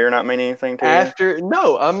career not mean anything to you?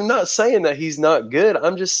 No, I'm not saying that he's not good.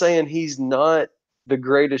 I'm just saying he's not the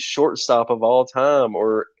greatest shortstop of all time,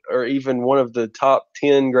 or even one of the top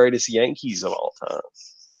 10 greatest Yankees of all time.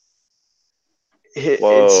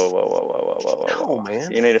 Whoa. Oh,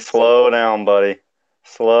 man. You need to slow down, buddy.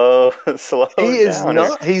 Slow down. He is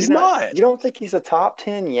not. He's not. You don't think he's a top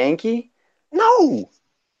 10 Yankee? No.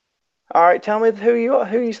 All right, tell me who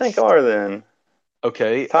you think are then.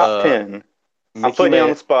 Okay. Top 10. I'm putting you on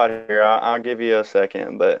the spot here. I'll give you a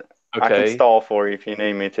second, but I can stall for you if you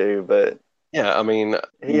need me to. But yeah, I mean,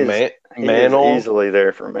 he is easily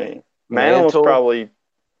there for me. Mantle was probably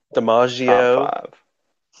DiMaggio, top 5.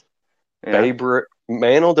 Yeah.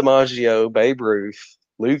 Mantle, DiMaggio, Babe Ruth,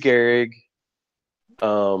 Lou Gehrig,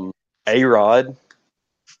 A-Rod.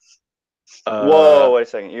 Whoa, wait a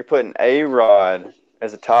second. You're putting A-Rod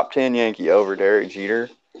as a top 10 Yankee over Derek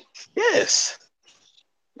Jeter? Yes.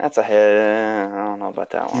 That's a head. I don't know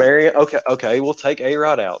about that one. Okay, we'll take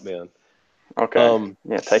A-Rod out then. Okay.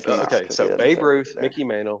 Take him out. Okay, so Babe Ruth, Mickey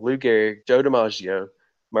Mantle, Lou Gehrig, Joe DiMaggio,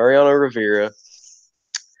 Mariano Rivera,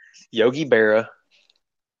 Yogi Berra.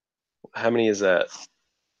 How many is that?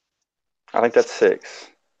 I think that's 6.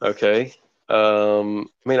 Okay. I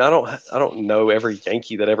mean, I don't know every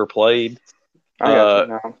Yankee that ever played.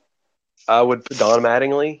 No. I would put Don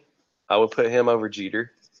Mattingly. I would put him over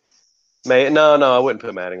Jeter. No, I wouldn't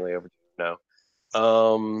put Mattingly over Jeter.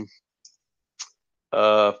 No.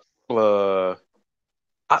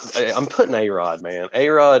 I'm putting A-Rod, man.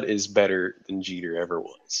 A-Rod is better than Jeter ever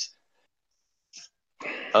was.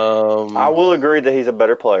 I will agree that he's a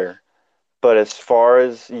better player. But as far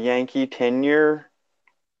as Yankee tenure,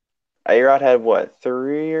 A-Rod had,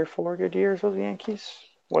 3 or 4 good years with the Yankees?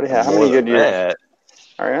 What did he have? How many good years?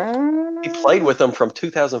 He played with them from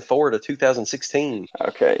 2004 to 2016.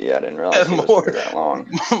 Okay, yeah, I didn't realize he was there that long.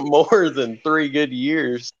 More than 3 good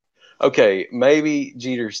years. Okay, maybe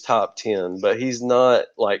Jeter's top 10, but he's not,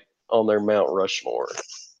 like, on their Mount Rushmore.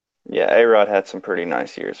 Yeah, A-Rod had some pretty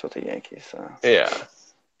nice years with the Yankees. So. Yeah.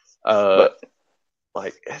 But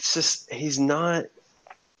like, it's just he's not.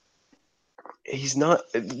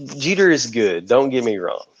 Jeter is good. Don't get me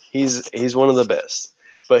wrong. He's one of the best,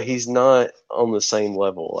 but he's not on the same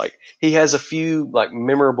level. Like, he has a few like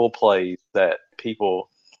memorable plays that people.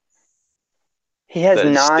 He has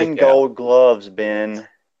 9 Gold Gloves, Ben.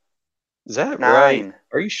 Is that 9. Right?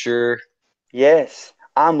 Are you sure? Yes.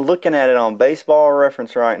 I'm looking at it on Baseball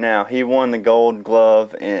Reference right now. He won the Gold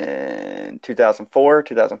Glove in 2004,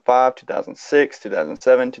 2005, 2006,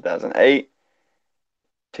 2007, 2008,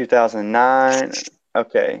 2009.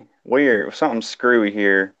 Okay, weird. Something screwy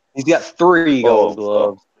here. He's got 3 Gold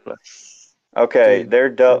Gloves. Okay,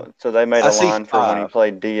 they're so they made a line for when he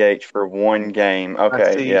played DH for 1 game.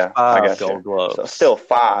 Okay, I got Gold Gloves. So still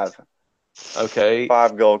 5. Okay.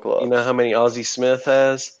 5 Gold Gloves. You know how many Ozzie Smith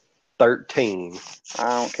has? 13.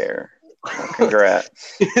 I don't care. Well,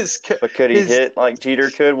 congrats. But could he hit like Jeter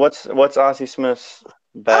could? What's Ozzie Smith's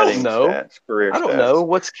batting stats, career stats? I don't know.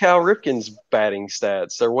 What's Cal Ripken's batting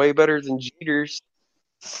stats? They're way better than Jeter's.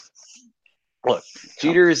 Look,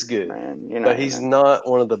 Jeter is good, man, but he's not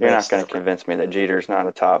one of the best. You're not going to convince me that Jeter's not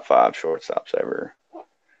a top 5 shortstops ever.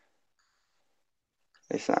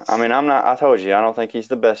 He's not. I mean, I told you, I don't think he's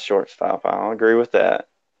the best shortstop. I'll agree with that.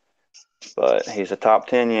 But he's a top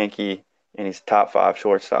 10 Yankee. and he's top 5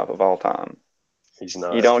 shortstop of all time. He's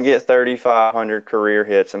not. You don't get 3,500 career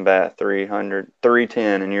hits and bat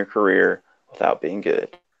 310 in your career without being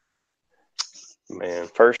good. Man.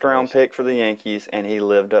 First round pick for the Yankees, and he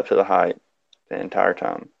lived up to the hype the entire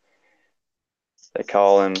time. They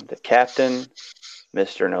call him the captain,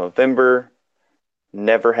 Mr. November.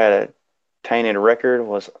 Never had a tainted record.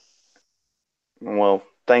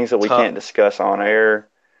 Things that we can't discuss on air.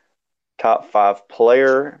 Top 5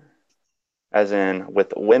 player, as in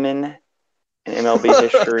with women in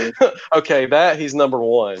MLB history. Okay, he's number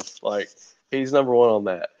 1. Like, he's number 1 on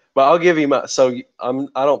that. But I'll give you I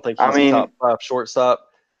don't think he's a top 5 shortstop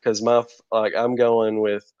because I'm going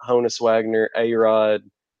with Honus Wagner, A-Rod,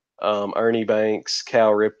 Ernie Banks,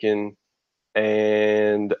 Cal Ripken,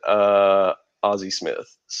 and Ozzie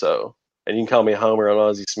Smith. So, and you can call me a homer on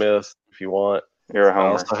Ozzie Smith if you want. You're a homer.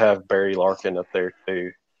 I also have Barry Larkin up there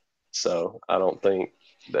too. So I don't think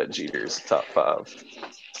that Jeter's top 5.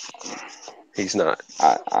 He's not.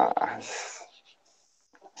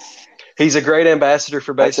 He's a great ambassador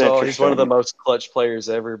for baseball. He's one of the most clutch players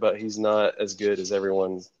ever, but he's not as good as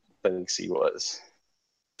everyone thinks he was.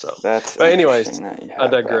 So, but anyways, I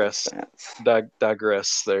digress.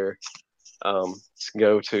 Digress there. Let's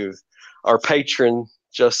go to our patron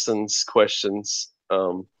Justin's questions.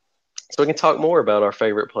 So we can talk more about our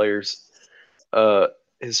favorite players.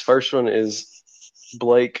 His first one is,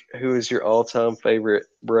 Blake, who is your all-time favorite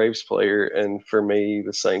Braves player? And for me,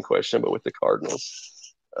 the same question, but with the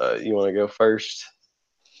Cardinals. You want to go first?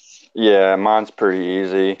 Yeah, mine's pretty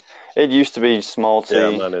easy. It used to be Smoltz.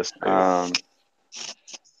 Yeah, mine is too.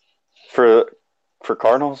 For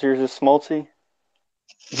Cardinals, yours is Smoltz?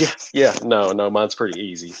 Yeah. No, mine's pretty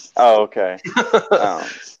easy. Oh, okay.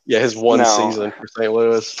 Yeah, his one season for St.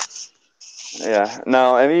 Louis. Yeah,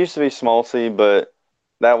 no, it used to be Smoltz, but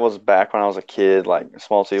that was back when I was a kid. Like,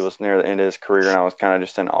 Smoltz was near the end of his career, and I was kind of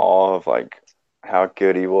just in awe of, like, how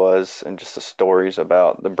good he was and just the stories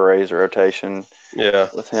about the Braves rotation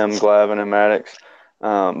with him, Glavine, and Maddox.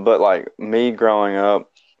 But, like, me growing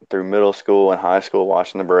up through middle school and high school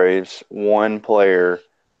watching the Braves, one player,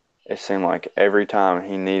 it seemed like every time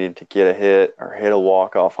he needed to get a hit or hit a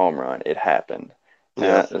walk-off home run, it happened. And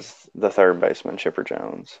that is the third baseman, Chipper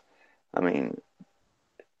Jones. I mean,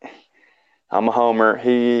 I'm a homer.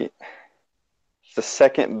 He's the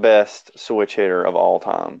second best switch hitter of all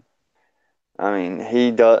time. I mean,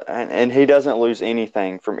 he does, and he doesn't lose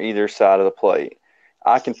anything from either side of the plate.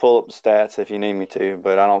 I can pull up the stats if you need me to,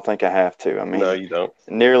 but I don't think I have to. I mean, no, you don't.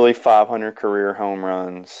 Nearly 500 career home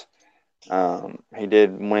runs. He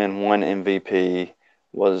did win one MVP.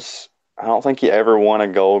 I don't think he ever won a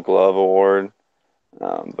Gold Glove award,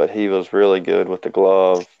 but he was really good with the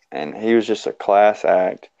glove, and he was just a class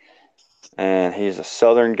act. And he's a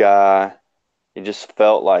Southern guy. He just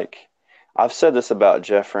felt like, I've said this about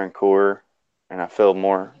Jeff Francoeur, and I feel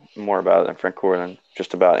more about it than Francoeur than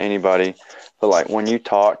just about anybody. But like when you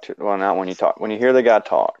hear the guy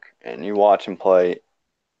talk and you watch him play,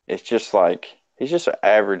 it's just like he's just an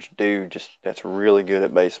average dude, just that's really good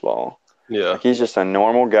at baseball. Yeah, like he's just a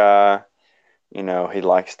normal guy. You know, he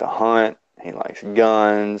likes to hunt. He likes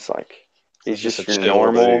guns. Like he's just your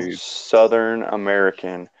normal dude. Southern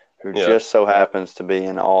American who just so happens to be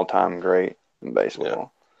an all-time great in baseball. Yeah.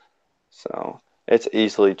 So it's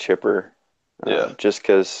easily Chipper. Just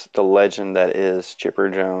because the legend that is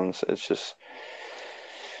Chipper Jones, it's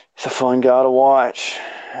a fun guy to watch.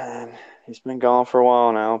 And he's been gone for a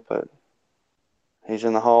while now, but he's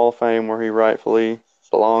in the Hall of Fame where he rightfully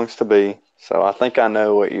belongs to be. So I think I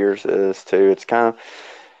know what yours is too. It's kind of,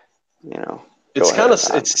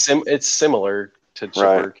 it's similar to Chipper,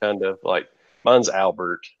 right. Kind of like mine's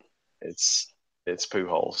Albert. It's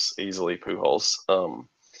Pujols, easily Pujols.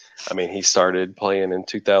 I mean, he started playing in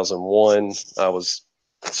 2001. I was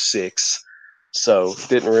 6, so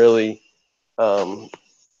didn't really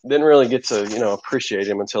get to appreciate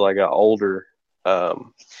him until I got older.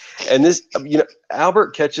 And this,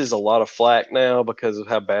 Albert catches a lot of flack now because of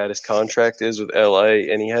how bad his contract is with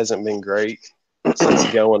LA, and he hasn't been great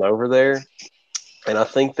since going over there. And I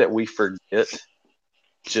think that we forget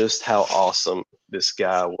just how awesome this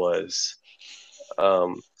guy was.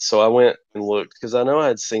 So I went and looked because I know I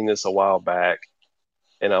had seen this a while back,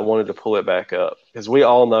 and I wanted to pull it back up because we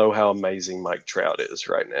all know how amazing Mike Trout is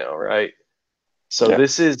right now, right? So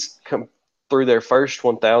this is through their first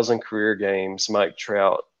 1,000 career games, Mike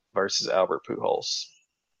Trout versus Albert Pujols.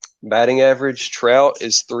 Batting average, Trout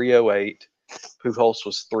is .308. Pujols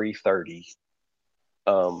was .330.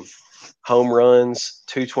 Home runs,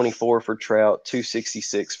 224 for Trout,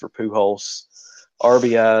 266 for Pujols.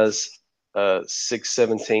 RBIs,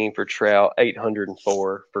 617 for Trout,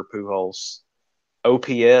 804 for Pujols.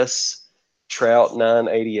 OPS, Trout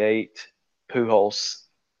 988, Pujols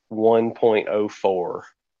 1.04.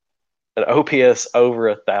 An OPS over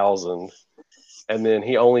 1,000, and then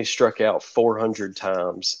he only struck out 400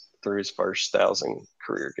 times through his first 1,000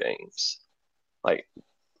 career games. Like,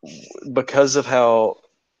 because of how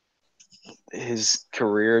his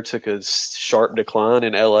career took a sharp decline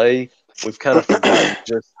in LA, we've kind of forgotten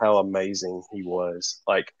just how amazing he was.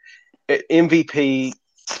 Like, MVP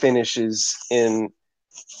finishes in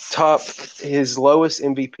top, his lowest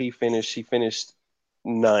MVP finish, he finished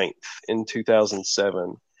 9th in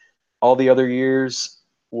 2007. All the other years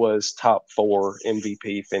was top 4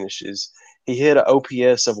 MVP finishes. He hit an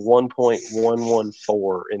OPS of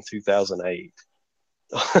 1.114 in 2008.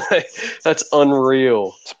 That's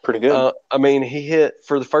unreal. It's pretty good. I mean, he hit,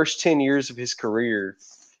 for the first 10 years of his career,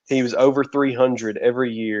 he was over 300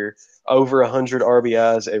 every year, over 100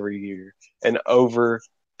 RBIs every year, and over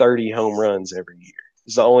 30 home runs every year.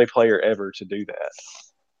 He's the only player ever to do that.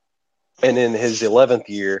 And in his 11th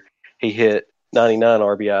year, he hit 99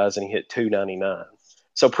 RBIs and he hit 299.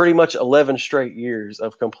 So pretty much 11 straight years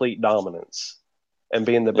of complete dominance and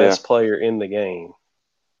being the best player in the game.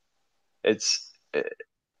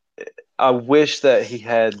 I wish that he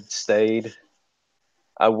had stayed.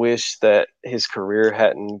 I wish that his career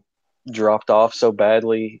hadn't dropped off so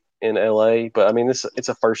badly in LA. But I mean, it's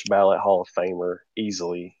a first ballot Hall of Famer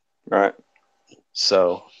easily. Right.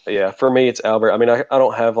 So yeah, for me, it's Albert. I mean, I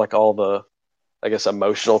don't have like all the, I guess,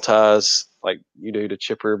 emotional ties like you do to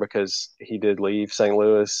Chipper because he did leave St.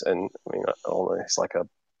 Louis, and I mean, I don't know,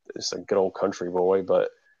 it's a good old country boy. But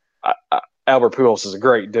Albert Pujols is a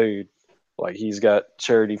great dude. Like, he's got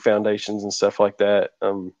charity foundations and stuff like that.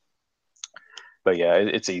 But yeah,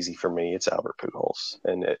 it's easy for me. It's Albert Pujols,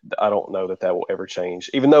 and I don't know that will ever change.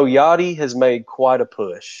 Even though Yachty has made quite a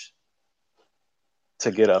push to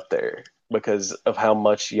get up there because of how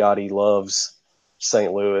much Yachty loves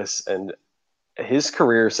St. Louis, and his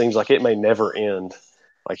career seems like it may never end.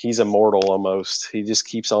 Like, he's immortal almost. He just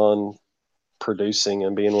keeps on producing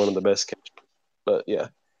and being one of the best catchers. But yeah,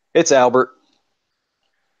 it's Albert.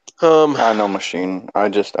 I know Machine. I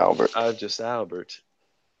just Albert.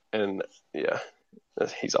 And yeah,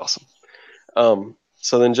 he's awesome.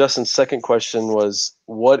 So then Justin's second question was,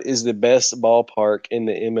 what is the best ballpark in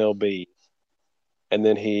the MLB? And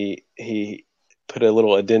then he put a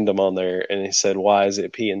little addendum on there, and he said, why is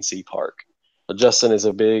it PNC Park? Well, Justin is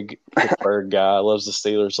a big Pittsburgh guy, loves the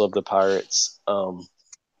Steelers, loves the Pirates.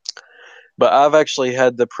 But I've actually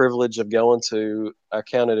had the privilege of going to, I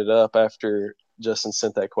counted it up after Justin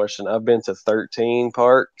sent that question. I've been to 13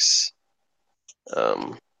 parks,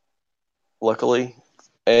 luckily.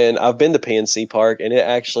 And I've been to PNC Park, and it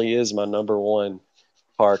actually is my number one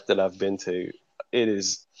park that I've been to. It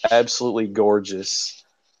is absolutely gorgeous,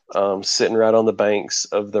 sitting right on the banks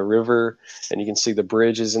of the river, and you can see the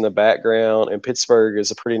bridges in the background. And Pittsburgh is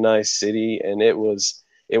a pretty nice city, and it was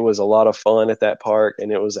a lot of fun at that park,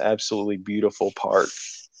 and it was absolutely beautiful park.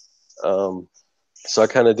 So I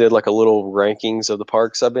kind of did like a little rankings of the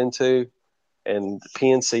parks I've been to, and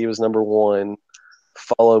PNC was number one,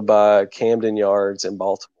 followed by Camden Yards in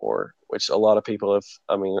Baltimore, which a lot of people have,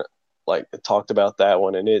 talked about that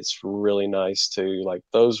one, and it's really nice too. Like,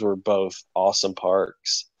 those were both awesome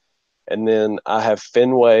parks. And then I have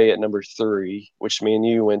Fenway at number 3, which me and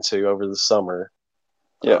you went to over the summer.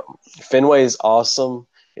 Yeah. Fenway is awesome.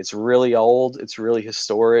 It's really old. It's really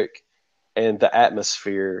historic. And the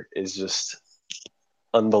atmosphere is just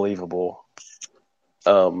unbelievable.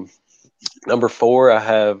 Number 4, I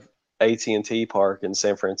have AT&T Park in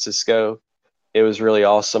San Francisco. It was really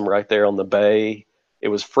awesome right there on the bay. It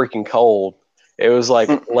was freaking cold. It was like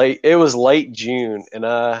late June, and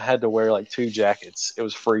I had to wear like 2 jackets. It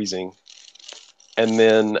was freezing. And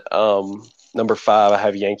then number 5, I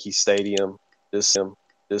have Yankee Stadium. It's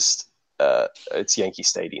Yankee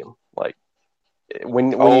Stadium. Like,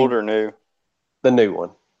 when old or new? The new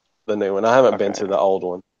one. I haven't been to the old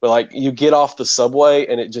one. But like, you get off the subway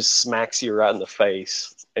and it just smacks you right in the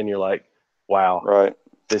face, and you're like, wow. Right.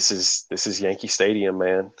 This is Yankee Stadium,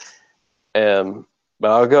 man. But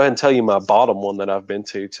I'll go ahead and tell you my bottom one that I've been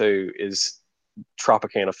to too is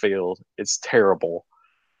Tropicana Field. It's terrible.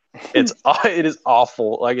 It is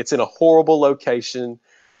awful. Like, it's in a horrible location,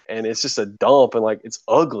 and it's just a dump, and like, it's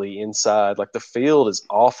ugly inside. Like, the field is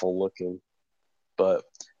awful looking. But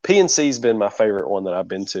PNC's been my favorite one that I've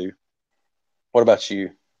been to. What about you?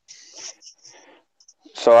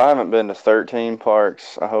 So I haven't been to 13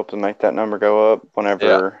 parks. I hope to make that number go up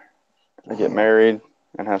whenever I get married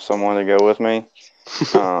and have someone to go with me.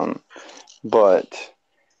 But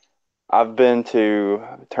I've been to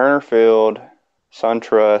Turner Field,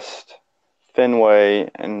 SunTrust,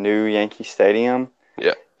 Fenway, and new Yankee Stadium.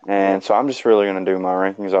 Yeah. And so I'm just really going to do my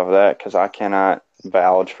rankings off of that because I cannot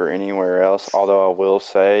vouch for anywhere else. Although I will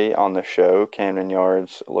say on the show, Camden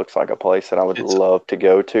Yards looks like a place that I would love to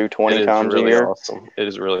go to 20 times a year. Awesome. It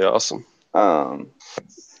is really awesome.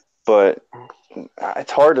 But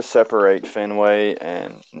it's hard to separate Fenway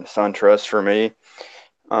and SunTrust for me.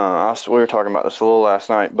 We were talking about this a little last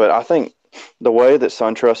night, but I think the way that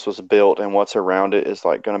SunTrust was built and what's around it is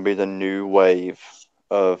like going to be the new wave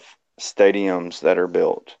of stadiums that are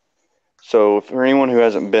built. So for anyone who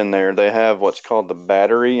hasn't been there, they have what's called the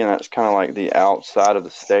Battery, and that's kind of like the outside of the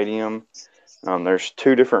stadium. There's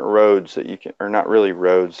two different roads that you can, or not really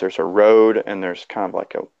roads. There's a road and there's kind of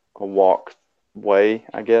like a walkway,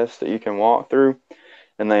 I guess, that you can walk through.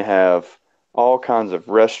 And they have all kinds of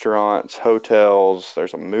restaurants, hotels.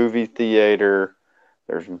 There's a movie theater.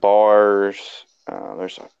 There's bars.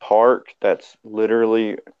 There's a park that's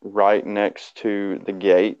literally right next to the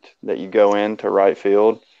gate that you go into right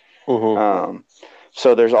field. Mm-hmm.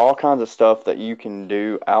 So there's all kinds of stuff that you can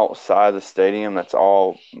do outside the stadium that's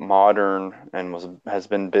all modern and has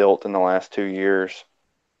been built in the last 2 years.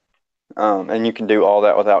 And you can do all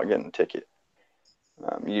that without getting a ticket.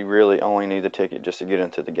 You really only need the ticket just to get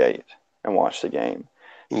into the gate and watch the game.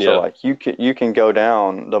 Yeah. So like you can go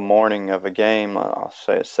down the morning of a game, I'll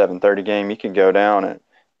say a 7:30 game, you can go down at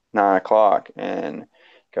 9:00 and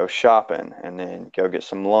go shopping and then go get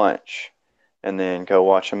some lunch and then go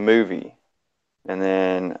watch a movie. And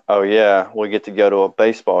then, oh yeah, we get to go to a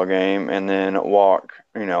baseball game and then walk,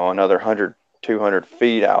 another 100, 200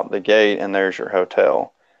 feet out the gate and there's your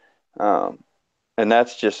hotel. And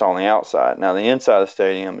that's just on the outside. Now, the inside of the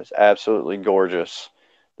stadium is absolutely gorgeous.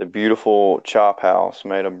 The beautiful chop house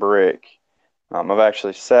made of brick. I've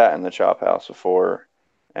actually sat in the chop house before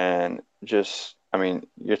and just,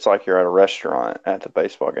 it's like you're at a restaurant at the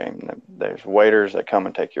baseball game. There's waiters that come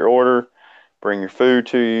and take your order, bring your food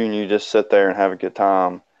to you, and you just sit there and have a good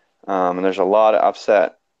time. And there's I've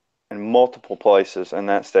sat in multiple places in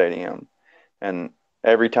that stadium. And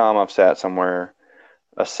every time I've sat somewhere,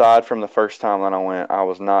 aside from the first time that I went, I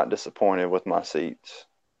was not disappointed with my seats.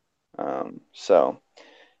 So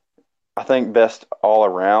I think best all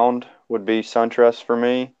around would be SunTrust for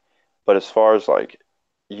me. But as far as like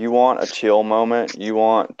you want a chill moment, you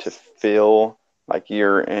want to feel like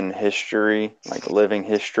you're in history, like living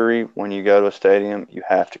history when you go to a stadium, you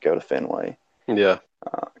have to go to Fenway. Yeah.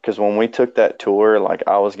 Because when we took that tour, like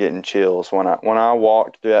I was getting chills when I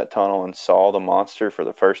walked through that tunnel and saw the monster for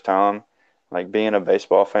the first time. Like being a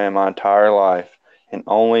baseball fan my entire life and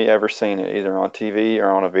only ever seen it either on TV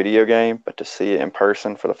or on a video game, but to see it in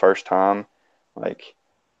person for the first time, like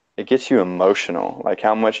it gets you emotional, like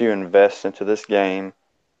how much you invest into this game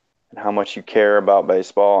and how much you care about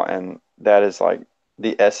baseball. And that is like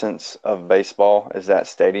the essence of baseball is that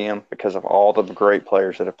stadium because of all the great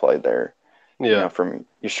players that have played there. Yeah. From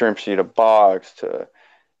Yastrzemski to Boggs to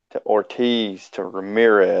Ortiz to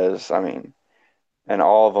Ramirez. And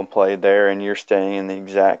all of them played there, and you're staying in the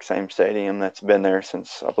exact same stadium that's been there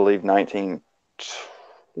since, I believe, 1912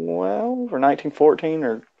 or 1914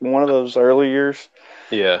 or one of those early years.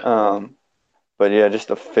 Yeah. But, yeah, just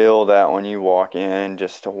to feel that when you walk in,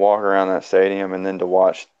 just to walk around that stadium and then to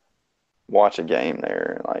watch a game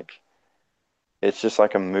there. Like, it's just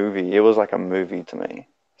like a movie. It was like a movie to me.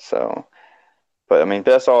 So, but,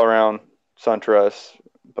 best all around, SunTrust,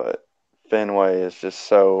 but Fenway is just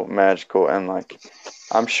so magical, and like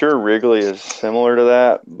I'm sure Wrigley is similar to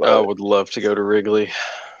that. But, I would love to go to Wrigley.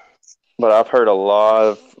 But I've heard a lot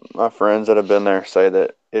of my friends that have been there say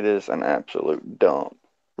that it is an absolute dump.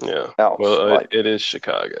 Yeah. Well, it is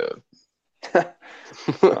Chicago.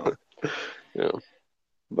 So, yeah.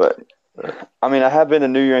 But I have been to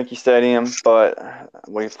New Yankee Stadium, but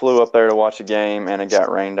we flew up there to watch a game and it got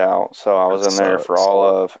rained out, so I was in there for all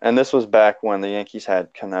of. And this was back when the Yankees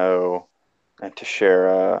had Cano and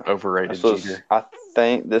Teixeira. Overrated Jeter. I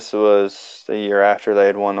think this was the year after they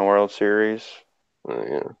had won the World Series.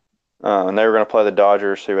 Yeah. And they were going to play the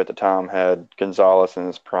Dodgers, who at the time had Gonzalez in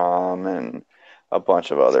his prime and a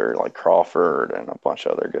bunch of other, like Crawford and a bunch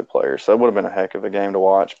of other good players. So it would have been a heck of a game to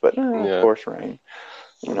watch, but of course, rain,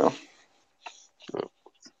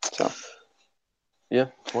 So. Yeah,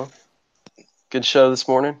 well, good show this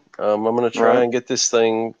morning. I'm going to try and get this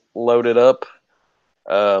thing loaded up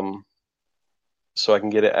so I can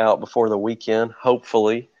get it out before the weekend,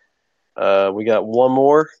 hopefully. We got one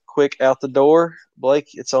more quick out the door. Blake,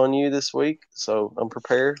 it's on you this week, so I'm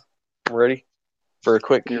prepared. I'm ready for a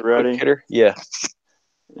quick You ready? Quick hitter. Yeah.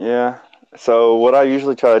 Yeah. So what I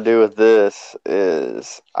usually try to do with this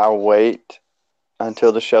is I wait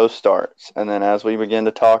until the show starts, and then as we begin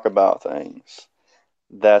to talk about things,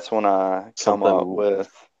 that's when I come up Something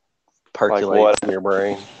with percolates in your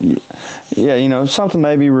brain. Yeah, something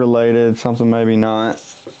maybe related, something maybe not.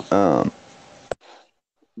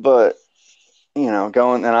 But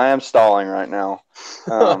going, and I am stalling right now.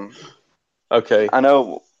 Okay. I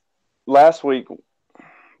know last week, what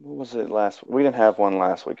was it last? We didn't have one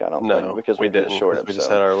last week, I don't think, No, because we we did a didn't. short We just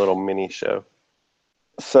episode. had our little mini show.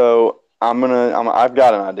 So I've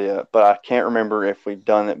got an idea, but I can't remember if we've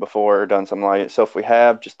done it before or done something like it. So if we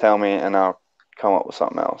have, just tell me and I'll come up with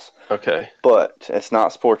something else. Okay. But it's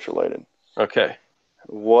not sports related. Okay.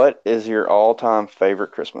 What is your all-time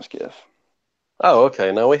favorite Christmas gift? Oh,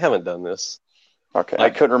 okay. No, we haven't done this. Okay, I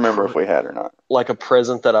Like, couldn't remember if we had or not. Like a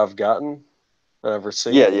present that I've gotten, that I've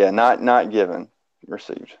received? Yeah, not given,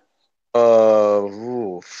 received.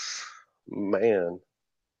 Man.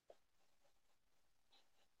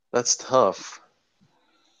 That's tough.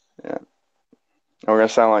 Yeah. We're going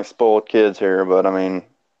to sound like spoiled kids here, but I mean,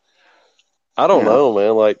 I don't know,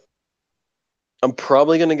 man. Like, I'm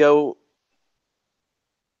probably going to go.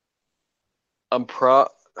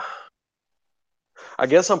 I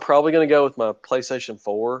guess I'm probably going to go with my PlayStation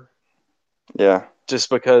 4. Yeah. Just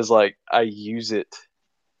because, like, I use it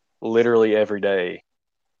literally every day.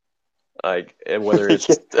 Like, and whether it's,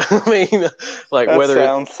 I mean, like, that whether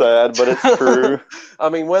sounds sad, but it's true. I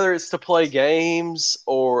mean, whether it's to play games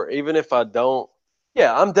or even if I don't,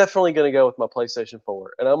 yeah, I'm definitely going to go with my PlayStation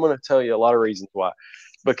 4. And I'm going to tell you a lot of reasons why.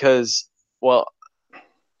 Because, well,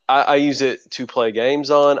 I use it to play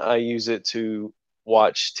games on. I use it to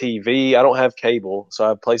watch TV. I don't have cable, so I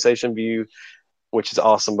have PlayStation View, which is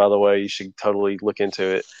awesome, by the way. You should totally look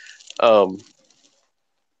into it.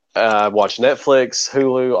 I watch Netflix,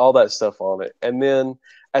 Hulu, all that stuff on it. And then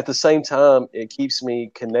at the same time, it keeps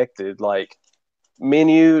me connected. Like, me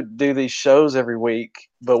and you do these shows every week,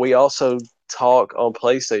 but we also talk on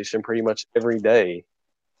PlayStation pretty much every day.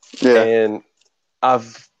 Yeah. And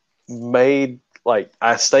I've made, like,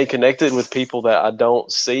 I stay connected with people that I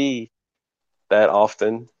don't see that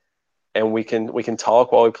often. And we can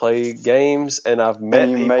talk while we play games. And I've met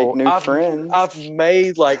and you people. Make new friends. I've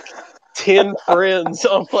made like 10 friends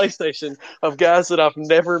on PlayStation of guys that I've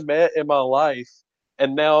never met in my life.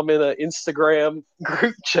 And now I'm in an Instagram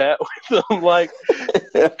group chat with them. Like,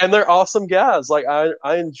 and they're awesome guys. Like, I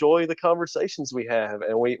enjoy the conversations we have,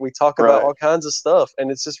 and we talk about all kinds of stuff, and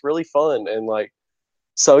it's just really fun. And like,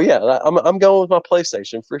 so yeah, I'm going with my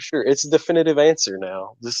PlayStation for sure. It's a definitive answer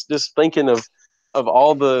now. Just thinking of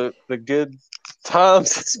all the good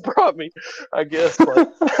times it's brought me, I guess. Like,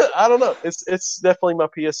 I don't know. It's definitely my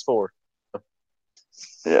PS4.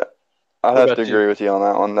 Yeah, I'd have to agree with you on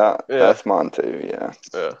that one. That's mine too. Yeah.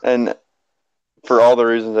 And for all the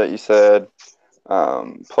reasons that you said,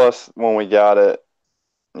 plus when we got it,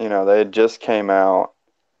 they had just came out,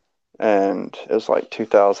 and it was like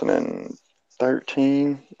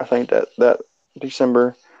 2013, I think that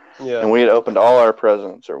December. Yeah. And we had opened all our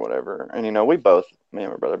presents or whatever, and me and my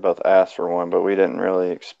brother both asked for one, but we didn't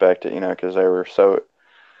really expect it, because they were so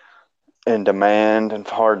in demand and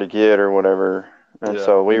hard to get or whatever. And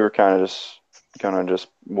so we were kind of just gonna just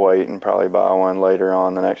wait and probably buy one later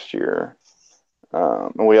on the next year.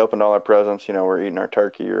 And we opened all our presents. We're eating our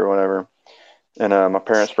turkey or whatever, and my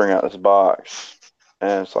parents bring out this box,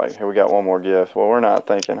 and it's like, hey, we got one more gift. Well, we're not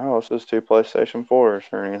thinking, oh, this is 2 PlayStation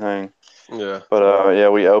 4s or anything. Yeah.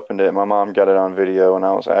 But we opened it. My mom got it on video, and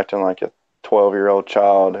I was acting like a 12-year-old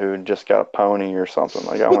child who just got a pony or something.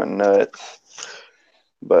 Like, I went nuts.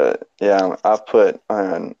 But yeah, I put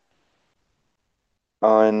an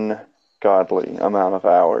ungodly amount of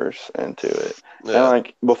hours into it. Yeah. And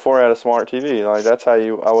like before I had a smart TV, like that's how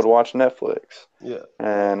I would watch Netflix. Yeah.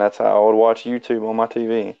 And that's how I would watch YouTube on my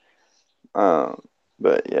TV.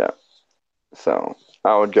 But yeah, so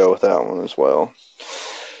I would go with that one as well.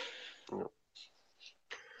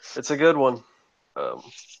 It's a good one.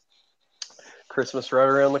 Christmas right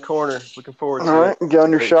around the corner. Looking forward to it. All right, you done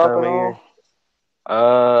your shopping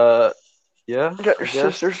all? Yeah. You got your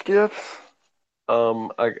sister's gifts?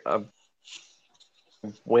 I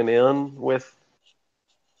went in with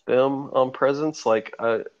them on presents. Like,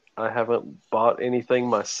 I haven't bought anything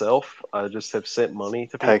myself. I just have sent money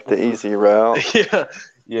to people. Take the easy route.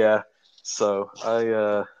 Yeah. So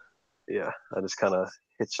I just kind of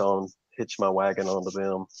hitch my wagon onto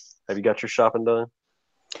them. Have you got your shopping done?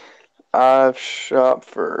 I've shopped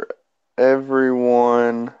for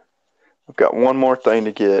everyone. I've got one more thing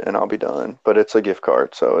to get and I'll be done, but it's a gift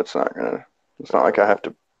card, so it's not like I have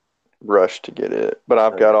to rush to get it. But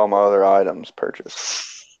I've got all my other items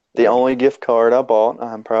purchased. The only gift card I bought.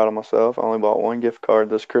 I'm proud of myself. I only bought one gift card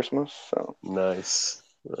this Christmas. So Nice.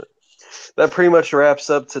 That pretty much wraps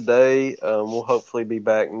up today. We'll hopefully be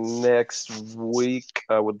back next week,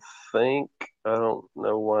 I would think. I don't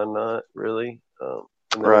know why not, really. And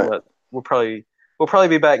then Right. we'll probably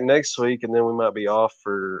be back next week, and then we might be off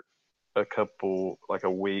for a couple, like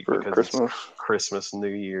a week, For because Christmas. it's Christmas, New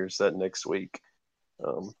Year's that next week.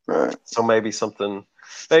 Right. So maybe some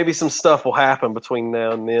stuff will happen between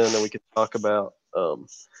now and then that we can talk about.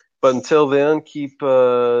 But until then, keep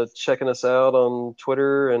checking us out on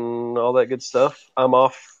Twitter and all that good stuff. I'm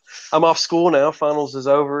off school now. Finals is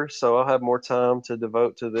over, so I'll have more time to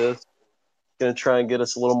devote to this. Going to try and get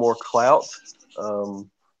us a little more clout.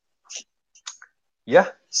 Yeah,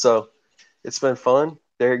 so it's been fun.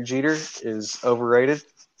 Derek Jeter is overrated.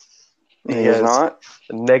 He is not.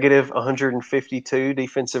 A negative 152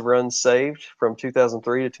 defensive runs saved from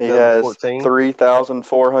 2003 to He has 2014.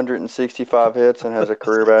 3,465 hits and has a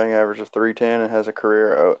career batting average of 310 and has a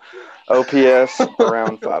career OPS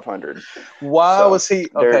around 500. Why was he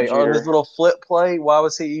Derek on his Jeter. little flip play? Why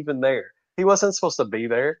was he even there? He wasn't supposed to be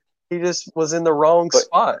there. He just was in the wrong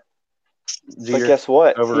spot. But guess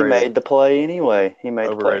what? overrated. He made the play anyway.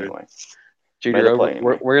 Overrated. Jeter,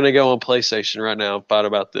 we're going to go on PlayStation right now and fight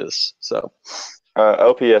about this. So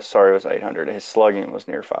OPS, sorry, was 800. His slugging was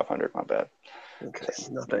near 500. My bad. okay,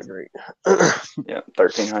 not that great. Yeah,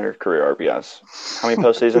 1,300 career RBIs. How many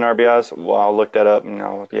postseason RBIs? Well, I'll look that up and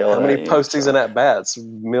I'll yell How at many you. postseason at bats?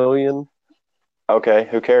 Million. Okay,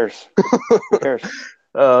 who cares? Who cares?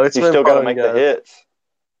 It's You been still got to fun, make guys. the hits.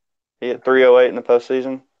 He hit 308 in the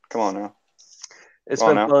postseason. Come on now. It's Come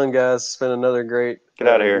on been now. fun, guys. It's been another great, Get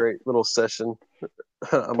outta here. great little session.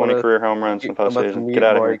 20 career home runs in the I'm about to postseason. mute Get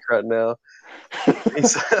out of Mike here. right now.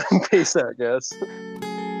 Peace out, guys.